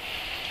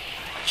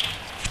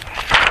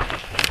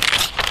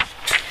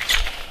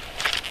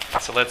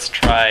 So let's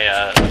try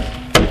a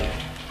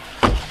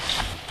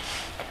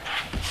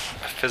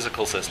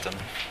physical system,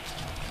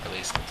 at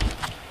least.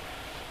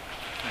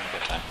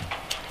 Good time.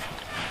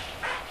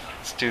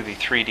 Let's do the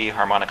 3D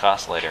harmonic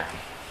oscillator.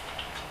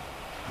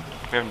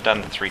 We haven't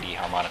done the 3D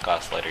harmonic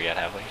oscillator yet,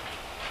 have we?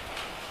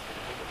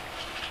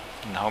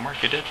 In the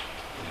homework you did?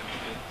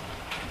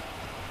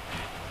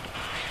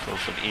 So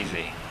this will be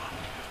easy.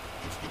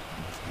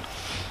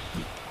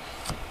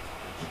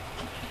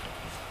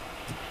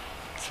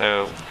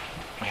 So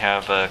we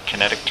have a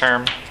kinetic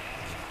term.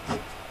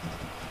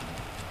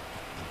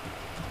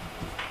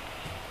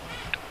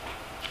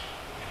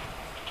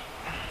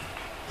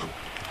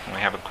 And we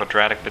have a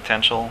quadratic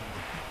potential.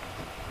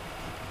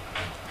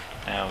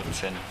 Now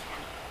it's in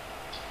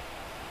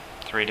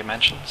 3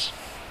 dimensions.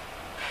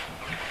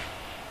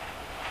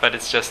 But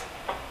it's just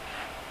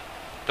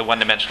the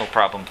one-dimensional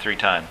problem 3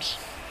 times.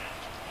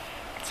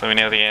 So we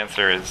know the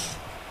answer is,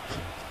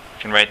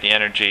 we can write the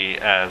energy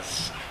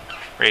as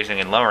raising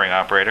and lowering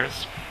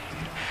operators.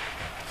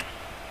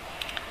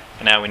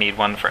 And now we need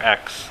one for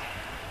x,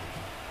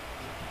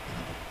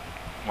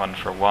 one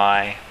for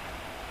y,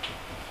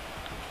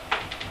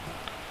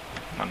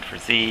 one for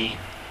z,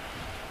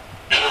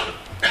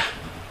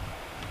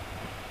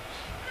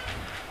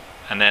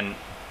 and then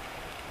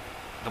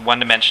the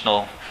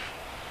one-dimensional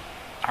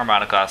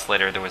harmonic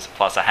oscillator, there was a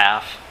plus a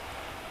half,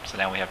 so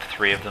now we have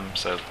 3 of them,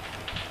 so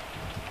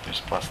there's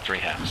plus 3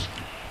 halves.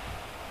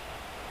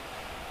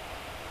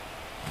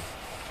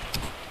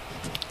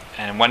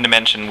 And in one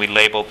dimension we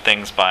labeled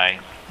things by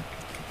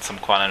some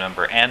quantum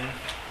number n.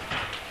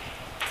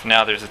 So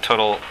now there's a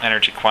total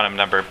energy quantum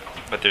number,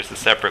 but there's a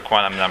separate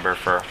quantum number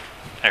for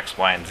x,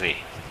 y, and z,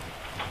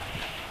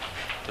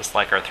 just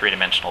like our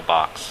 3-dimensional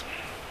box.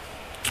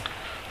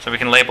 So we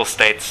can label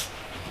states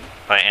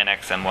by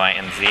nx, ny,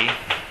 and z.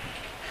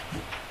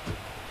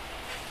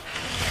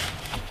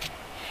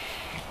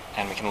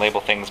 And we can label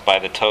things by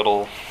the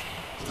total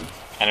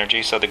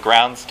energy. So the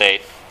ground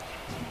state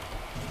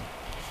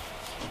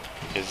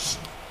is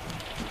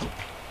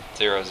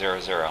 0, 0,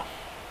 0.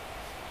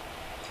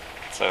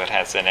 So it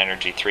has an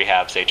energy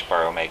 3/2 h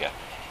bar omega.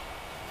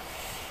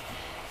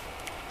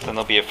 Then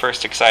there'll be a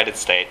first excited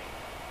state,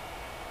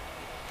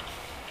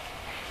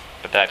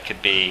 but that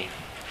could be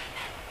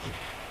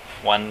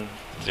 1,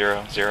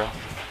 0, 0,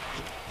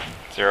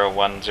 0,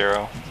 1,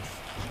 0,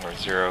 or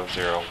 0,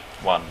 0,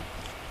 1.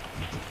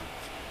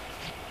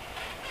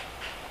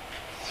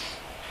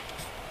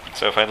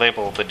 So if I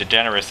label the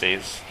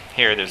degeneracies,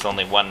 here there's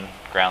only one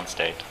ground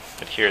state,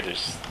 but here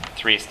there's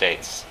 3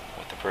 states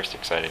with the first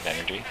excited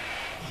energy.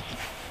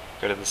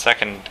 Go to the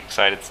second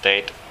excited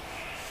state.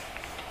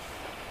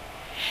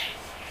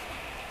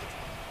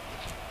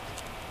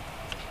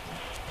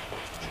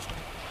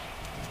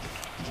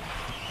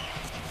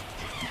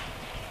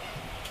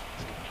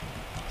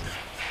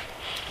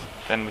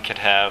 Then we could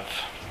have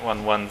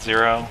 1, 1,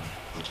 0,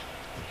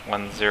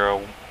 1, 0,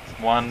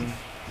 1,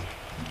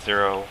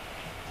 0,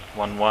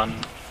 1,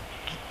 1,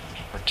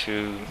 or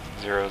 2,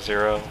 0,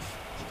 0,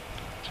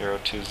 0,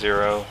 2,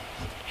 0,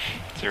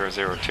 0,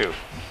 0, 2.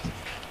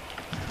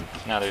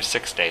 Now there's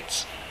 6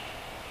 states.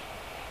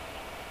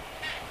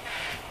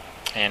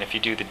 And if you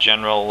do the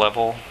general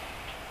level,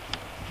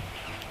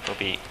 it'll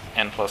be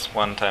n plus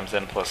 1 times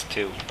n plus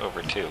 2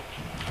 over 2.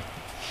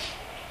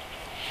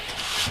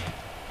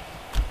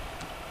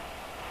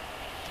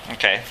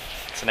 Okay,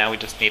 so now we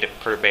just need a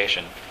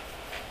perturbation,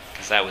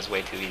 because that was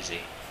way too easy.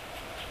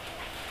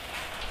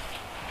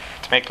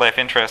 To make life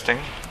interesting,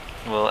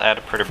 we'll add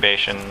a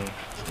perturbation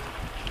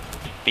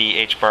b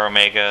h bar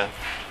omega,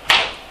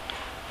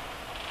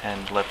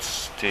 and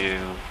let's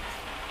do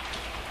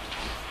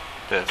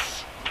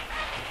this.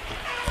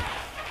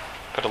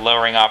 Put a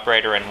lowering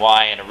operator in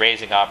y and a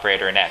raising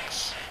operator in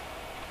x.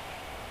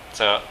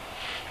 So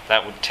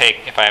that would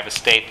take, if I have a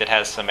state that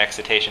has some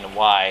excitation in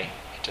y,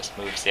 it just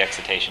moves the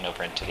excitation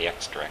over into the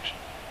x direction.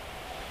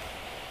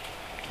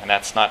 And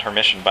that's not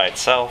Hermitian by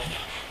itself,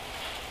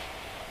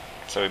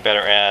 so we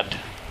better add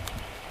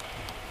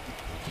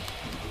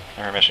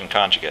a Hermitian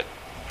conjugate.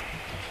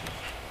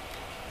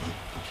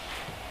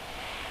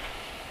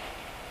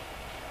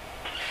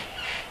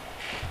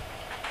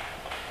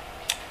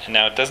 And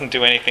now it doesn't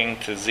do anything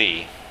to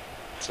z.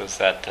 So does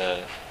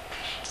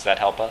that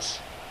help us?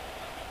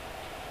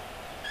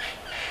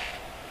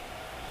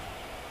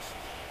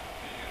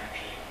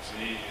 The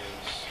energy Z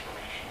is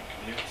formation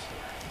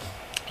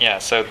commutes. Yeah,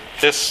 so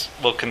this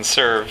will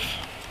conserve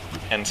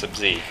n sub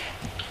z.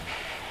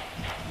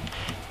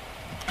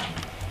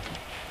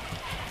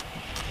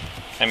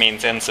 That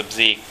means n sub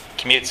z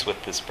commutes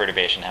with this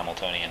perturbation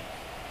Hamiltonian.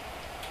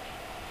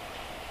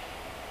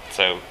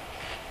 So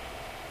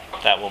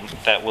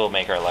that will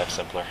make our life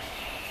simpler.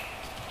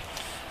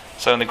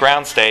 So in the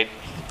ground state,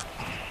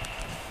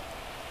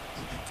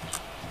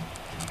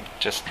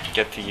 just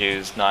get to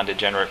use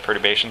non-degenerate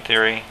perturbation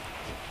theory.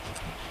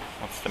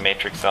 What's the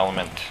matrix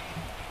element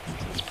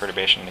of this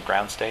perturbation in the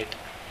ground state?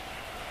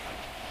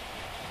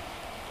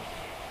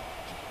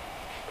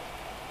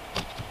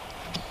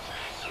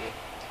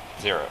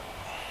 Zero.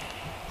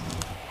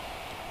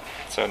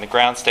 So in the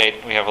ground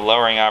state, we have a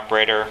lowering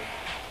operator.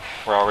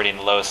 We're already in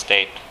the lowest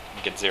state.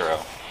 We get 0.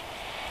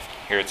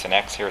 Here it's an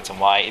x, here it's an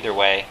y. Either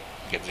way,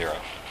 we get 0.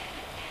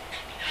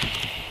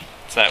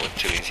 So that was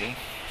too easy.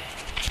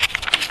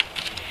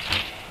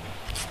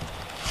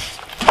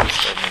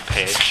 Start a new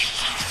page.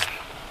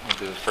 We'll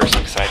do the first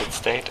excited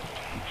state.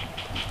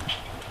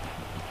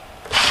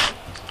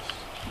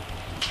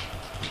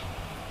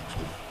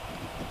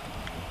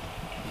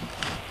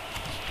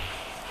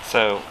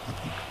 So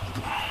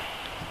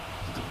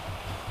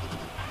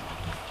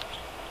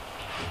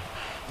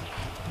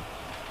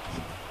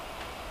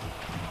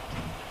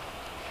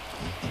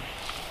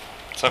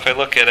if I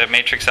look at a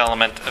matrix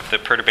element of the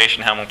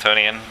perturbation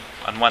Hamiltonian,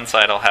 on one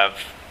side I'll have,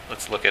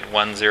 let's look at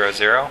 1, 0,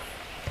 0.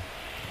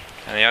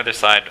 On the other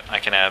side I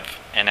can have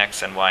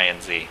nx and y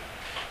and z.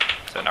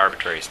 So an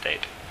arbitrary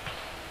state.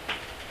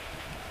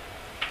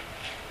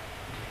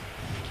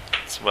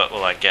 So what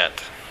will I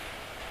get?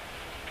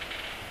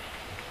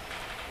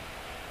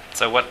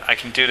 So what I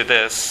can do to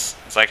this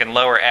is I can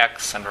lower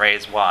x and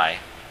raise y.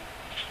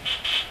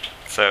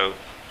 So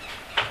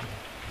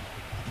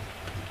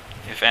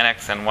if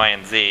nx and y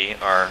and z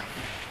are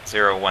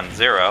 0, 1,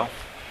 0,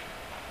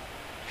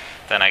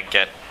 then I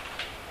get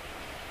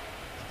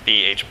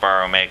bh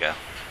bar omega.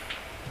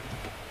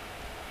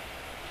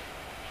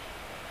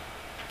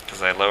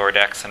 Because I lowered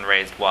x and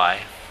raised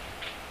y,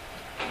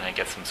 and I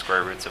get some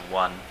square roots of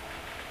 1.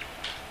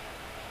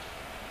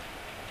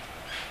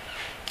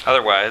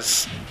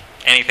 Otherwise,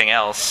 anything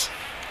else,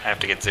 I have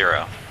to get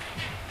 0.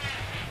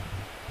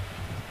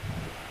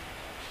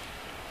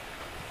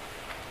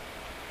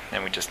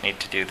 Then we just need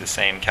to do the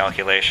same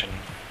calculation.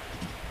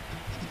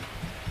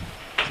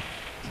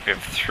 We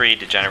have 3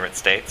 degenerate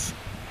states.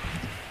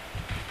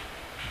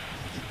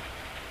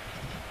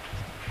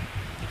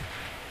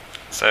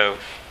 So,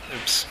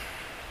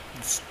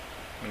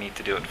 we need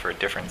to do it for a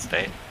different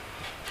state.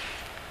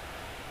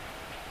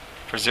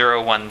 For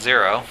 0, 1,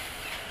 0,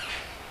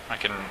 I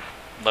can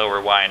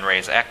lower y and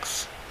raise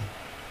x.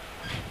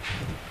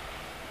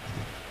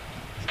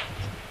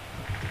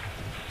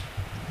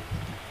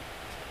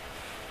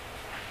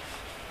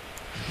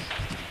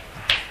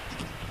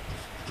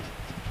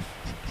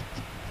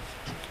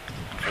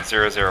 For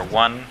 0, 0,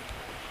 1,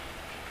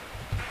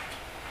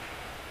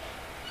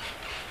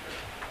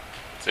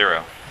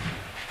 0.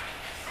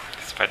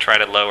 Because if I try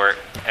to lower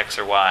x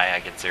or y, I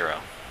get 0.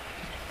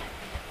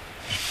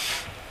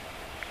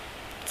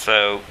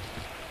 So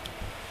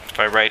if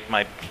I write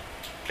my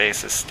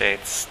basis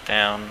states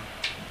down,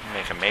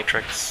 make a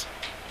matrix.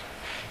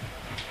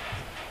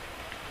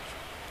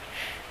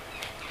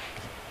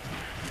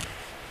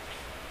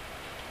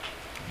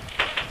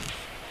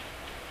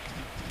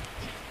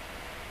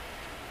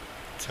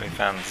 So we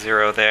found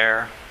 0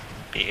 there,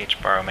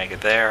 bh bar omega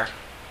there,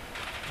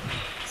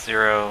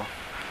 0,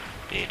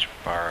 bh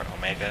bar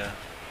omega,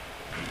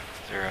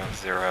 0,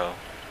 0,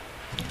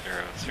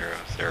 0, 0,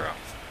 0.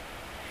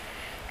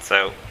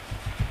 So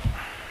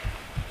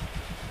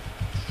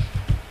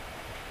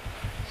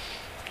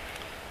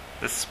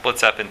this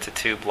splits up into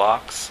 2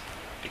 blocks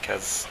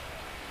because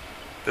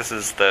this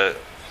is the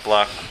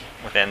block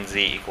with nz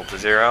equal to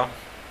 0.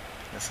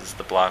 This is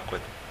the block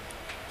with,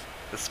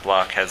 this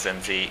block has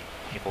nz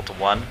equal to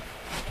 1. And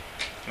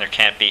there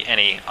can't be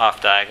any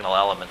off-diagonal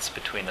elements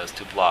between those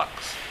 2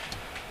 blocks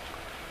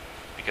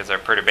because our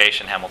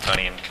perturbation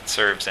Hamiltonian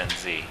conserves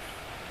nz.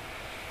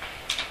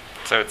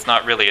 So it's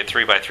not really a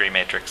 3 by 3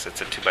 matrix,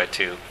 it's a 2 by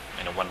 2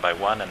 and a 1 by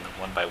 1, and the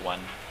 1 by 1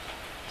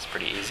 is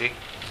pretty easy.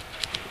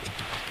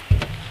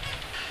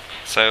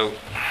 So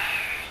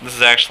this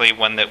is actually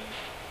one that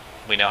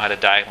we know how to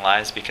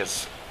diagonalize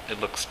because it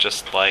looks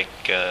just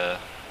like a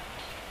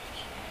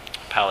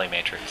Pauli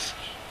matrix.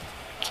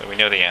 So we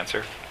know the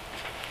answer.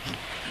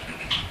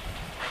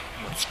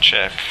 Let's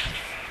check.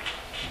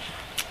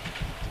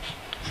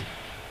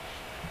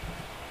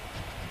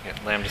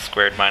 Get lambda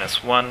squared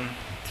minus 1.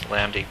 So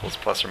lambda equals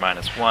plus or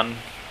minus 1.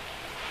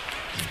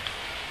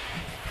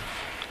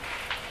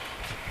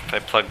 If I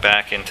plug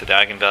back into the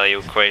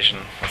eigenvalue equation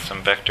with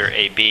some vector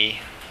AB,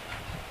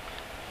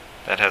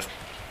 that has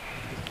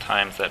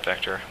times that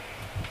vector,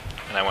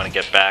 and I want to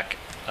get back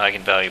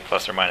eigenvalue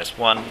plus or minus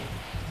 1.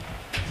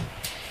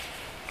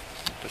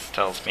 The this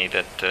tells me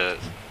that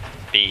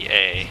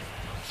BA is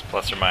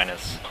plus or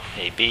minus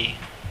AB.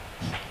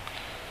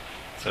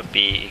 So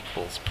B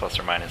equals plus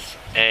or minus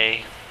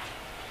A.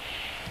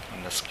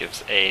 And this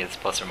gives A is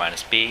plus or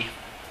minus B.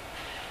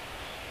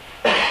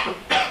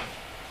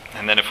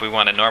 And then if we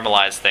want to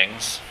normalize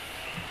things,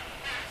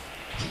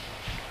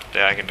 the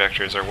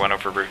eigenvectors are 1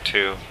 over root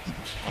 2,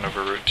 1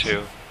 over root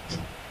 2,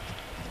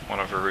 1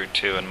 over root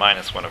 2, and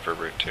minus 1 over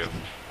root 2.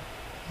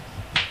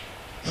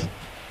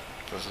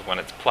 This is when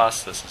it's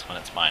plus, this is when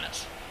it's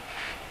minus.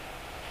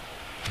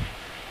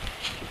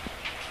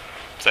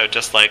 So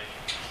just like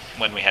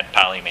when we had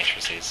Pauli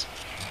matrices.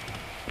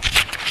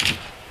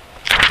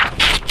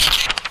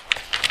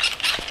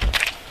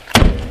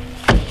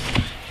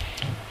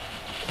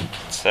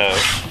 So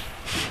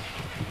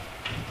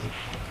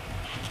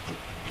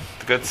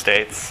the good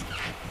states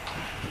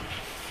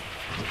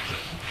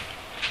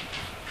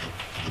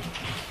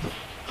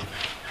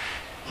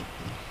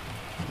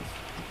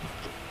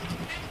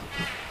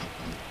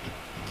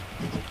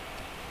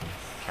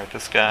are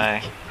this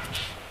guy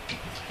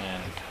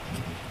and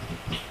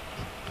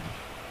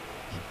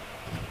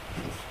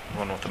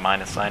one with the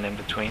minus sign in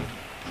between,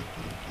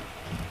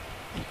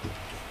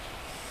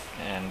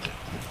 and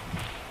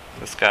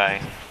this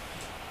guy,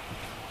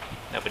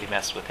 nobody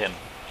messed with him.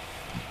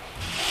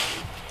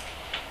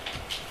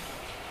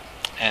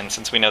 And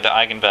since we know the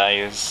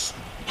eigenvalues,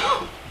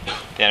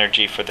 the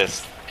energy for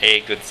this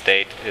A good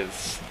state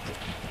is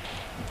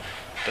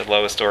the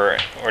lowest order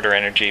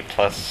energy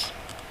plus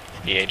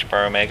BH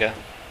bar omega.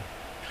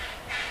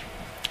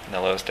 And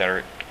the lowest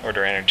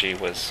order energy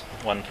was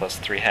 1 plus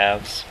 3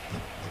 halves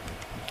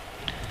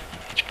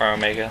H bar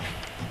omega.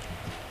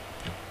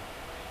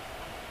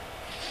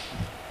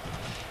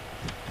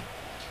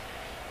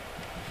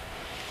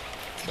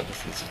 So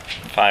this is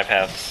 5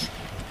 halves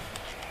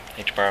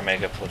H bar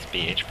omega plus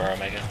B H bar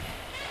omega.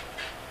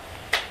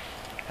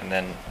 And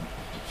then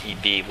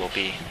EB will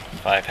be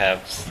 5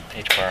 halves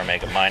H bar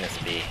omega minus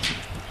B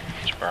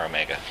H bar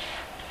omega.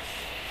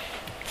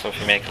 So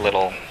if you make a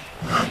little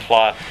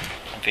plot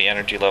of the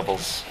energy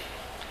levels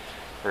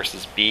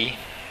versus B,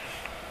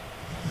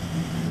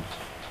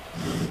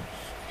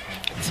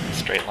 get some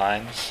straight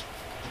lines.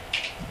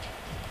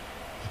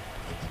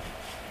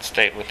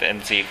 State with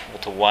NZ equal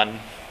to 1,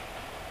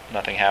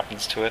 nothing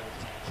happens to it.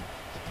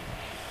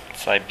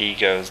 Psi B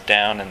goes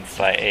down and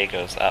psi A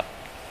goes up.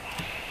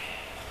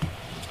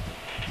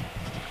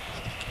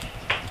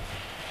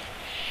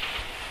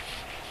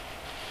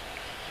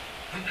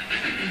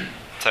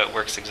 So it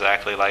works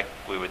exactly like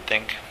we would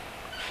think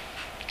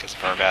because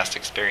of our vast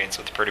experience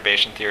with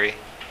perturbation theory.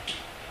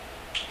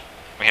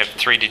 We have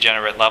 3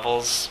 degenerate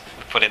levels.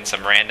 We put in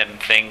some random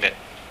thing that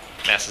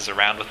messes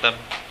around with them.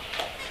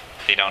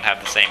 They don't have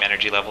the same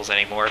energy levels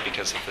anymore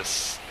because of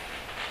this,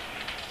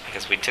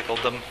 because we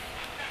tickled them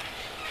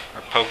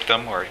or poked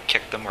them or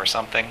kicked them or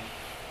something.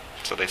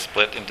 So they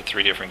split into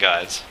 3 different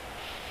guys.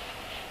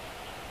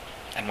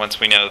 And once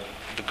we know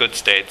the good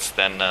states,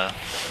 then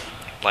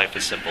life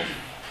is simple.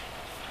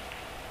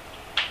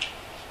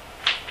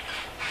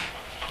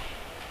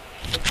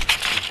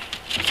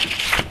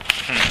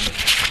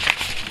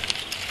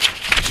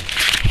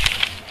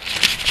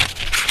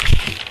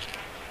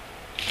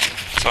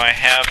 So I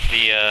have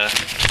the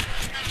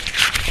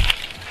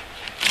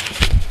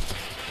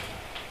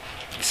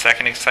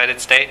second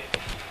excited state,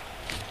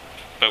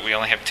 but we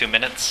only have 2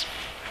 minutes.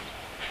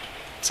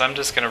 So I'm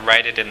just going to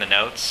write it in the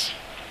notes,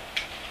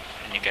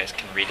 and you guys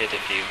can read it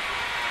if you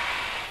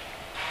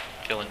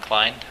feel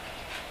inclined.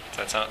 Does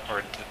that sound,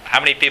 or how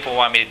many people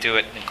want me to do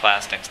it in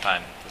class next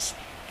time? This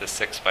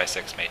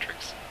 6x6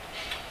 matrix.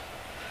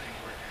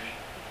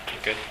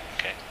 You're good?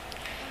 Okay.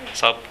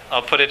 So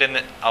I'll put it in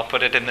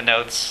the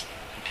notes.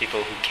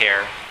 People who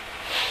care,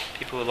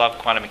 people who love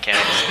quantum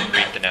mechanics, can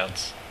read the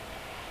notes.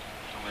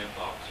 How many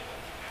blocks?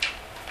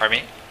 Pardon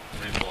me? How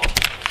many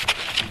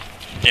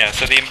blocks? Yeah,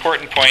 so the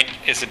important point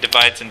is it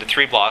divides into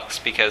 3 blocks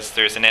because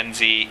there's an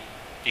NZ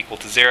equal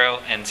to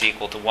 0, NZ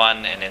equal to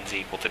 1, and NZ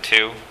equal to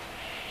 2.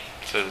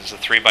 So there's a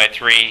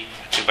 3x3,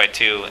 a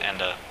 2x2, and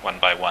a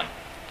 1x1.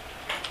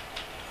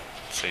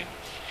 So you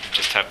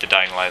just have to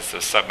diagonalize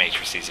those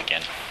submatrices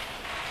again.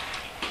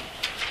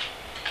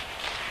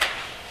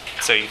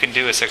 So you can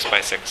do a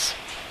 6x6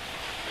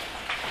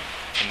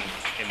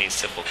 in these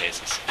simple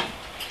cases.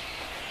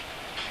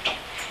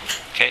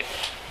 Okay.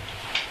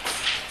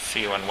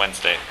 See you on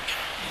Wednesday.